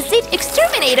I'm the zip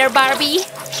exterminator, Barbie.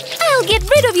 I'll get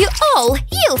rid of you all,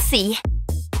 you'll see.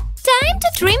 Time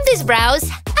to trim these brows.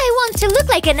 I want to look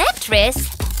like an actress.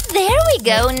 There we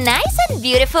go, nice and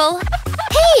beautiful.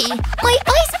 Hey, my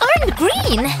eyes aren't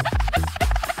green.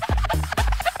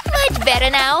 Much better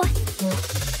now.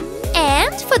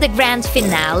 And for the grand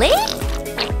finale,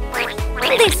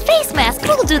 this face mask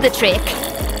will do the trick.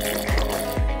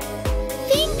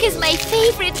 Pink is my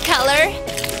favorite color.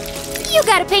 You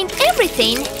gotta paint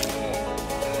everything.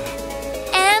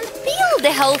 And peel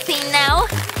the whole thing now.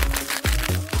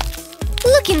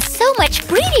 Looking so much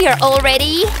prettier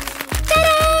already.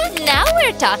 Ta-da! Now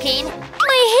we're talking.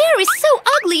 My hair is so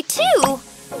ugly too.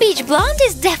 Beach blonde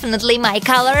is definitely my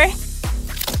color.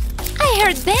 I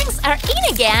heard bangs are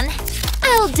in again.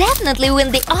 I'll definitely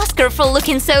win the Oscar for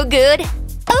looking so good.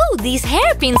 Oh, these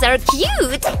hairpins are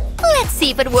cute. Let's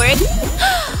see if it works.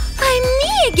 I'm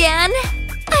me again.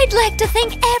 I'd like to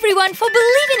thank everyone for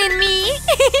believing in me.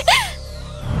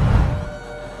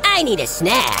 I need a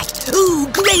snack. Ooh,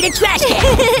 great, a trash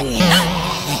can.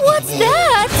 What's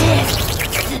that?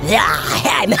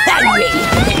 I'm hungry.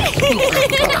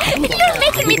 You're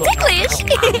making me ticklish.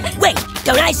 Wait,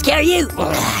 don't I scare you?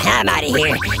 I'm out of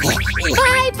here.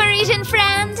 Bye, Parisian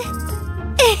friend.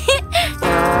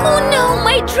 Oh no,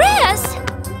 my dress!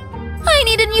 I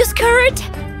need a new skirt.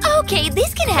 Okay,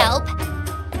 this can help.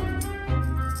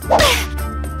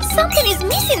 Something is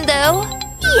missing though.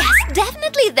 Yes,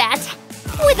 definitely that.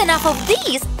 With enough of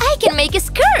these, I can make a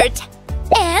skirt.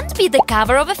 And be the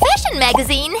cover of a fashion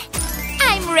magazine.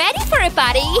 I'm ready for a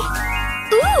party.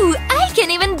 Ooh, I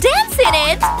can even dance in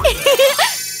it.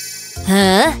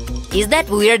 Huh? Is that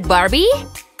weird Barbie?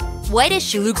 Why does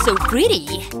she look so pretty?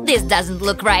 This doesn't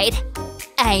look right.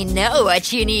 I know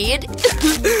what you need.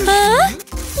 Huh?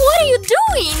 What are you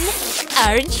doing?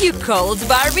 Aren't you cold,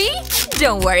 Barbie?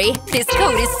 Don't worry, this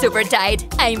coat is super tight.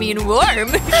 I mean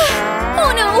warm.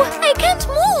 Oh no, I can't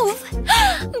move.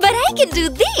 But I can do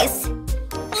this.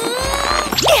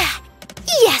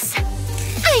 Yes!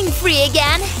 I'm free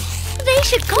again. They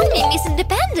should call me Miss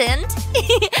Independent.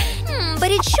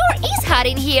 But it sure is hot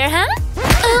in here, huh?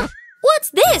 What's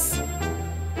this?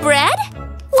 Bread?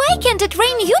 Why can't it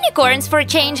rain unicorns for a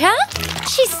change, huh?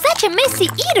 She's such a messy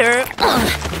eater.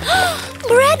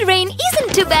 Bread rain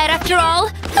isn't too bad after all.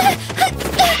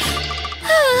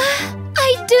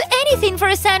 I'd do anything for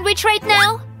a sandwich right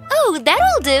now. Oh,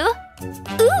 that'll do.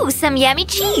 Ooh, some yummy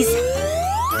cheese.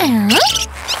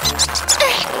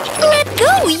 Let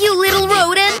go, you little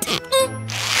rodent!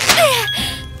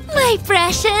 My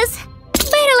precious!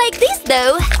 Better like this,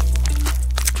 though.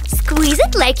 Squeeze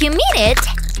it like you mean it.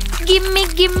 Give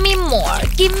me more.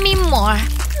 Give me more.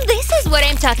 This is what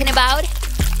I'm talking about.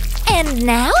 And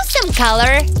now some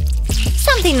color.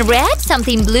 Something red,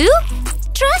 something blue.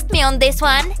 Trust me on this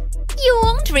one. You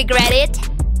won't regret it.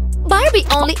 Barbie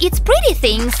only eats pretty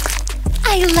things.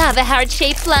 I love a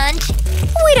heart-shaped lunch.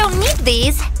 We don't need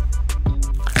these.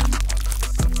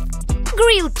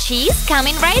 Grilled cheese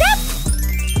coming right up.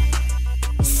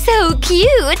 So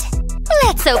cute.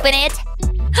 Let's open it.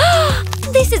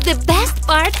 This is the best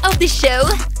part of the show.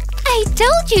 I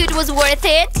told you it was worth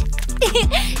it.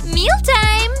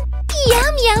 Mealtime.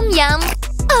 Yum, yum, yum.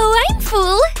 Oh, I'm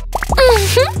full.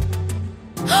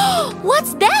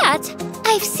 What's that?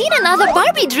 I've seen another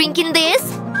Barbie drinking this.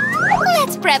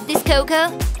 Let's prep this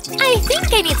cocoa. I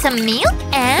think I need some milk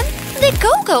and the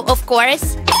cocoa, of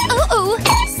course. Uh-oh,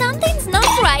 something's not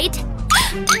right.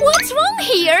 What's wrong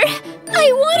here?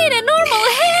 I wanted a normal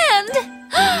hand.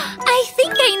 I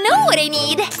think I know what I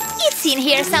need. It's in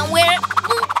here somewhere.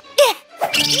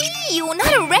 Ew,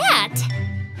 not a rat.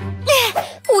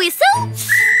 Whistle?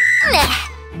 Nah,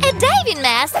 a diving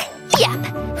mask.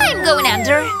 Yep, I'm going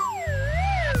under.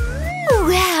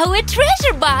 Wow, a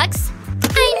treasure box.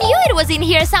 I knew it was in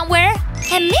here somewhere.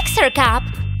 A mixer cup.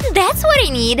 That's what I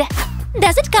need.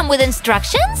 Does it come with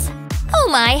instructions? Oh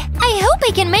my, I hope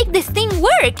I can make this thing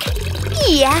work.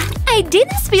 Yeah, I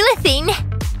didn't spill a thing.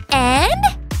 And…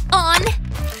 on.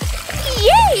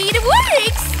 Yay, it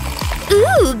works!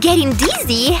 Ooh, getting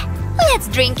dizzy. Let's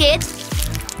drink it.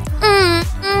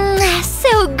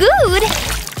 So good.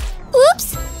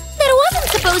 Oops, that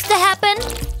wasn't supposed to happen.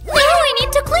 Now I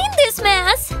need to clean this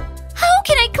mess. How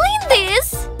can I clean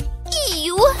this?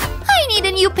 Ew, I need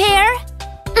a new pair.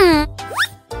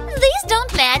 These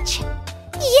don't match.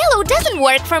 Yellow doesn't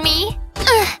work for me.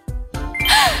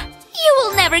 You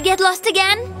will never get lost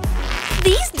again.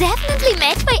 These definitely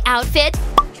match my outfit.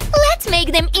 Let's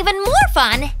make them even more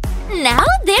fun. Now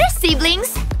they're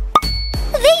siblings.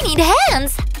 They need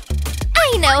hands.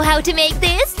 I know how to make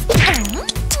this.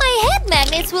 My head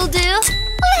magnets will do.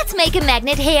 Let's make a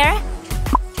magnet hair.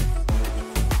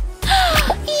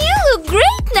 You look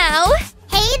great now.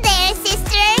 Hey there,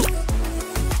 sister.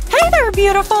 Hey there,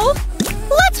 beautiful.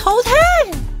 Let's hold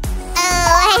hands.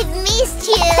 Oh, I've missed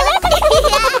you.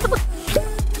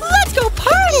 Let's go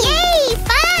party. Yay,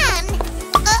 fun.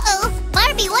 Uh-oh,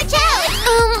 Barbie, watch out.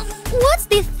 What's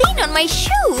this thing on my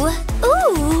shoe?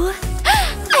 Ooh,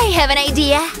 I have an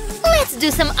idea. Let's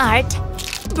do some art.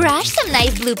 Brush some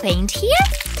nice blue paint here.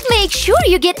 Make sure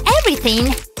you get everything.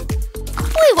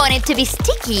 We want it to be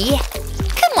sticky.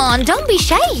 Come on, don't be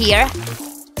shy here.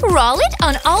 Roll it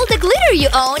on all the glitter you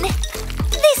own.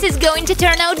 This is going to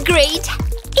turn out great.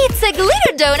 It's a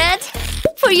glitter donut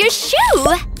for your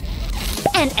shoe.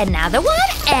 And another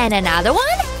one, and another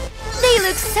one. They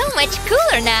look so much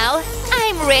cooler now.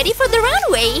 I'm ready for the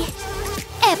runway.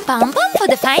 A pom-pom for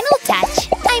the final touch.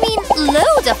 I mean,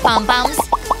 loads of pom-poms.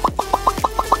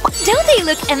 Don't they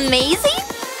look amazing?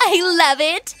 I love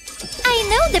it. I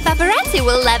know the paparazzi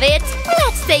will love it.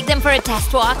 Let's take them for a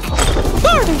test walk.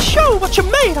 Barbie, show what you're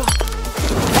made of.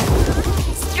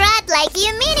 Strut like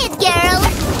you mean it, girl.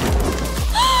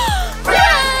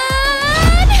 Run!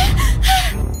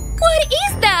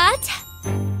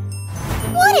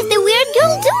 What is the weird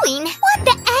girl doing? What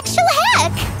the actual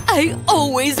heck? I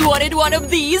always wanted one of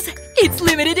these. It's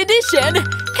limited edition.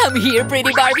 Come here,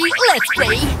 pretty Barbie. Let's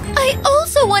play. I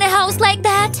also want a house like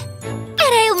that. And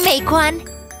I'll make one.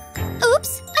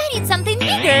 Oops, I need something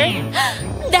bigger.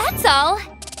 That's all.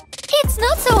 It's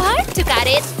not so hard to cut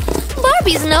it.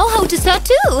 Barbies know how to sew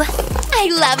too. I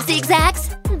love zigzags.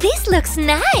 This looks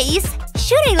nice.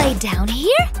 Should I lay down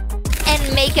here?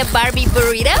 And make a Barbie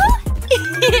burrito?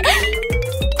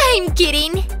 I'm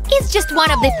kidding. It's just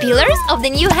one of the pillars of the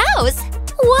new house.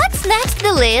 What's next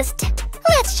on the list?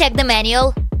 Let's check the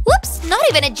manual. Whoops, not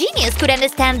even a genius could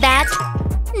understand that.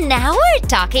 Now we're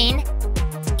talking.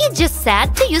 It just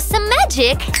said to use some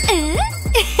magic.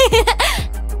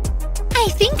 I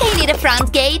think I need a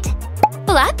front gate.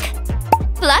 Pluck.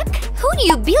 Pluck. Who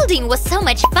knew building was so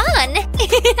much fun?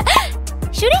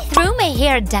 Should I throw my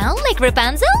hair down like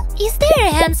Rapunzel? Is there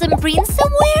a handsome prince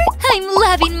somewhere? I'm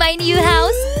loving my new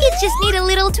house. It just needs a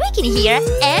little tweak in here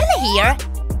and here.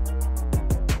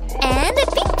 And a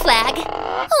pink flag.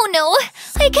 Oh no,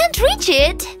 I can't reach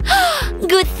it.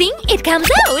 Good thing it comes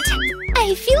out.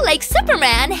 I feel like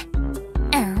Superman.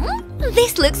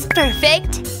 This looks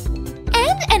perfect.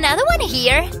 And another one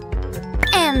here.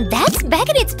 And that's back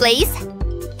in its place.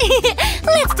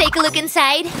 Let's take a look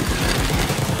inside.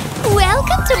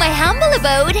 Welcome to my humble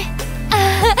abode.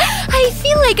 I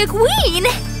feel like a queen.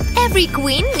 Every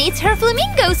queen needs her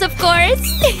flamingos, of course.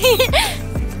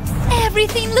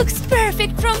 Everything looks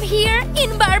perfect from here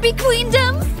in Barbie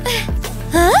Queendom.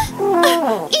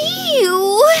 Huh?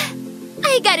 Ew!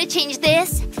 I gotta change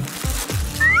this.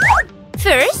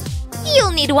 First,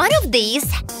 you'll need one of these.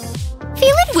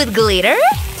 Fill it with glitter.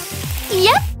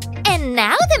 Yep. And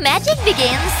now the magic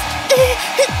begins.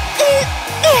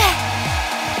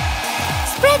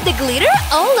 Spread the glitter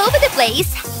all over the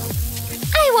place.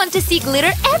 I want to see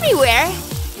glitter everywhere.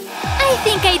 I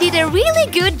think I did a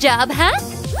really good job, huh?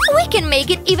 We can make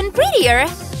it even prettier.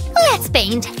 Let's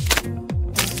paint.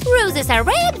 Roses are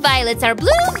red, violets are blue,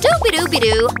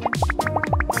 doopy-doopy-doo.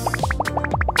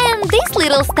 And this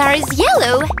little star is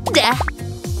yellow. Duh.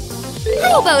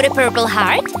 How about a purple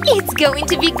heart? It's going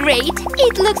to be great.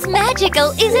 It looks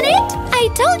magical, isn't it? I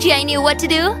told you I knew what to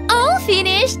do. All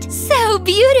finished. So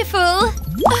beautiful.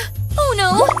 Oh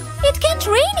no, it can't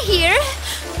rain here.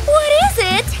 What is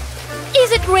it?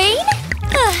 Is it rain?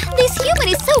 This human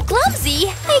is so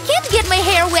clumsy. I can't get my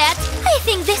hair wet. I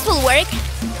think this will work.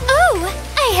 Oh,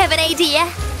 I have an idea.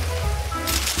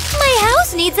 My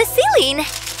house needs a ceiling.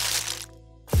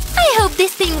 I hope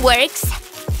this thing works.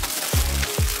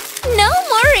 No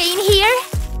more rain here.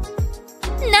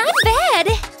 Not bad.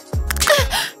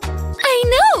 I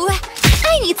know.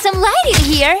 I need some light in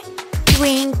here.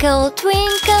 Twinkle,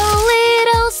 twinkle,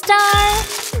 little star.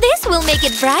 This will make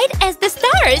it bright as the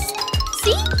stars.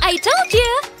 See? I told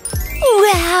you.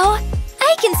 Wow.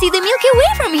 I can see the Milky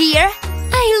Way from here.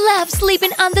 I love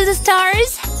sleeping under the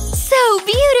stars. So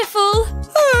beautiful.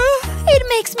 It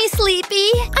makes me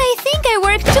sleepy. I think I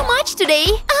worked too much today.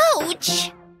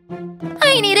 Ouch.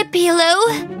 I need a pillow.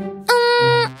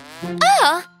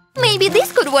 Oh, maybe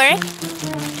this could work.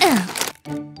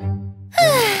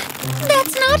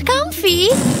 That's not comfy.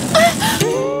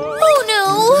 Oh no.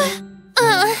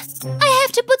 I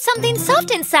have to put something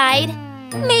soft inside.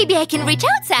 Maybe I can reach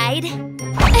outside.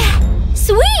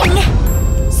 Swing!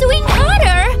 Swing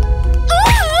harder!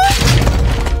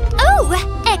 Oh,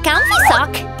 a comfy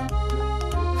sock.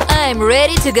 I'm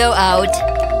ready to go out.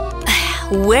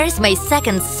 Where's my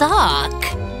second sock?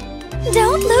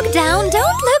 Don't look down,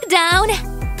 don't look down.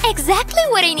 Exactly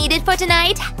what I needed for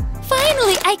tonight.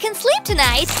 Finally, I can sleep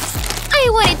tonight. I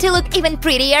want it to look even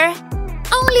prettier.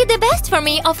 Only the best for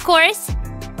me, of course.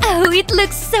 Oh, it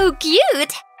looks so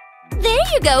cute. There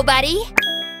you go, buddy.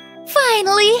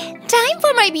 Finally, time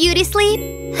for my beauty sleep.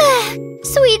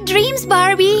 Sweet dreams,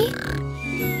 Barbie.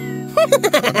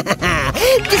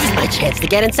 This is my chance to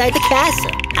get inside the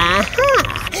castle.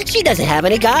 Aha! She doesn't have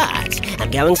any guards.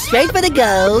 I'm going straight for the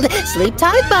gold. Sleep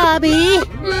tight, Barbie.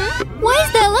 Why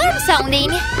is the alarm sounding?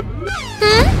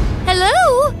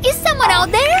 Hello? Is someone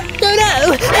out there? Oh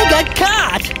no! I got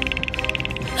caught!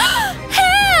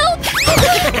 Help!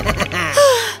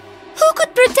 Who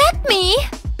could protect me?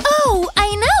 Oh,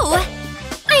 I know.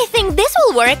 I think this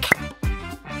will work.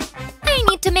 I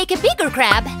need to make a bigger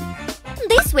crab.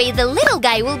 This way the little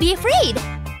guy will be afraid.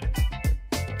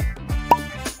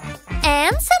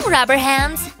 And some rubber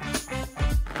hands.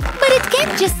 But it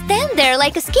can't just stand there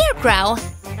like a scarecrow.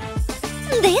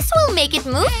 This will make it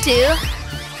move too.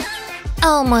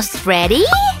 Almost ready?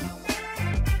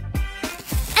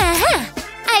 Aha!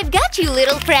 I've got you,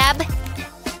 little crab.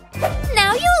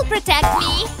 Now you'll protect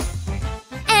me.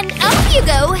 And off you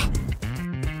go!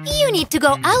 You need to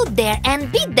go out there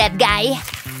and beat that guy.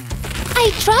 I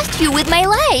trust you with my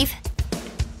life.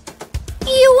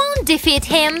 You won't defeat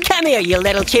him. Come here, you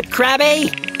little chip crabby.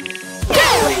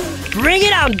 Go! Bring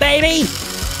it on, baby.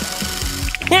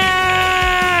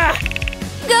 Ah!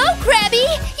 Go, Krabby!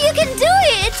 You can do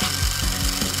it!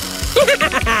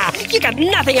 You got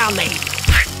nothing on me.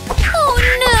 Oh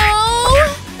no!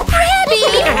 Krabby!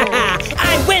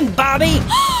 I win, Barbie.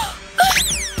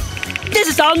 This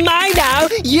is all mine now.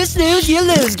 You snooze, you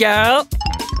lose, girl.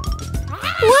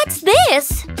 What's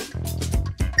this?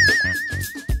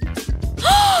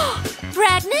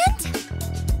 Pregnant?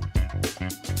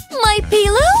 My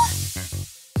pillow?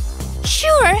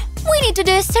 Sure, we need to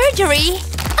do a surgery.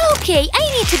 Okay,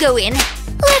 I need to go in.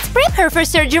 Let's prep her for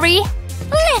surgery.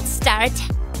 Let's start.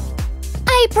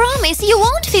 I promise you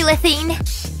won't feel a thing.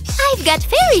 I've got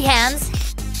fairy hands.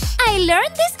 I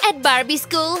learned this at Barbie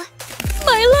school.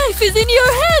 My life is in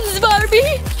your hands, Barbie!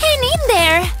 Hang in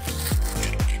there.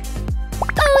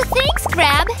 Oh, thanks,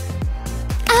 Crab.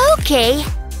 Okay,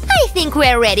 I think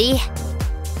we're ready.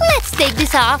 Let's take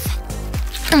this off.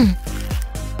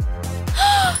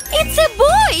 It's a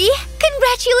boy!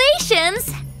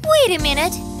 Congratulations! Wait a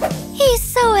minute. He's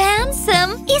so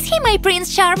handsome. Is he my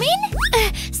Prince Charming?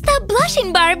 Stop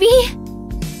blushing, Barbie.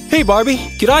 Hey,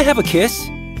 Barbie, could I have a kiss?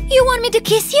 You want me to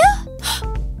kiss you?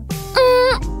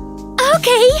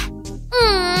 Okay.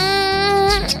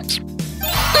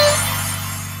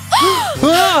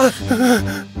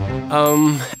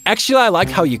 Actually, I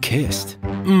liked how you kissed.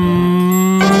 You're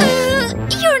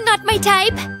not my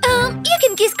type. You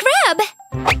can kiss Crab.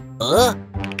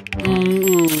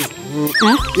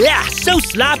 Yeah, so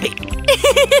sloppy.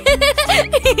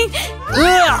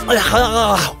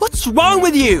 What's wrong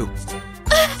with you?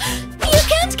 You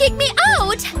can't kick me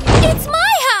out. It's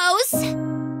my house.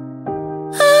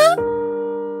 Huh?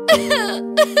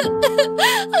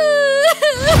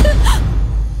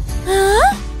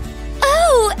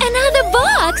 Oh, another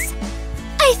box.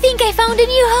 I think I found a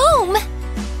new home.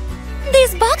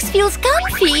 This box feels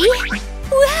comfy.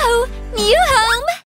 Wow, new home.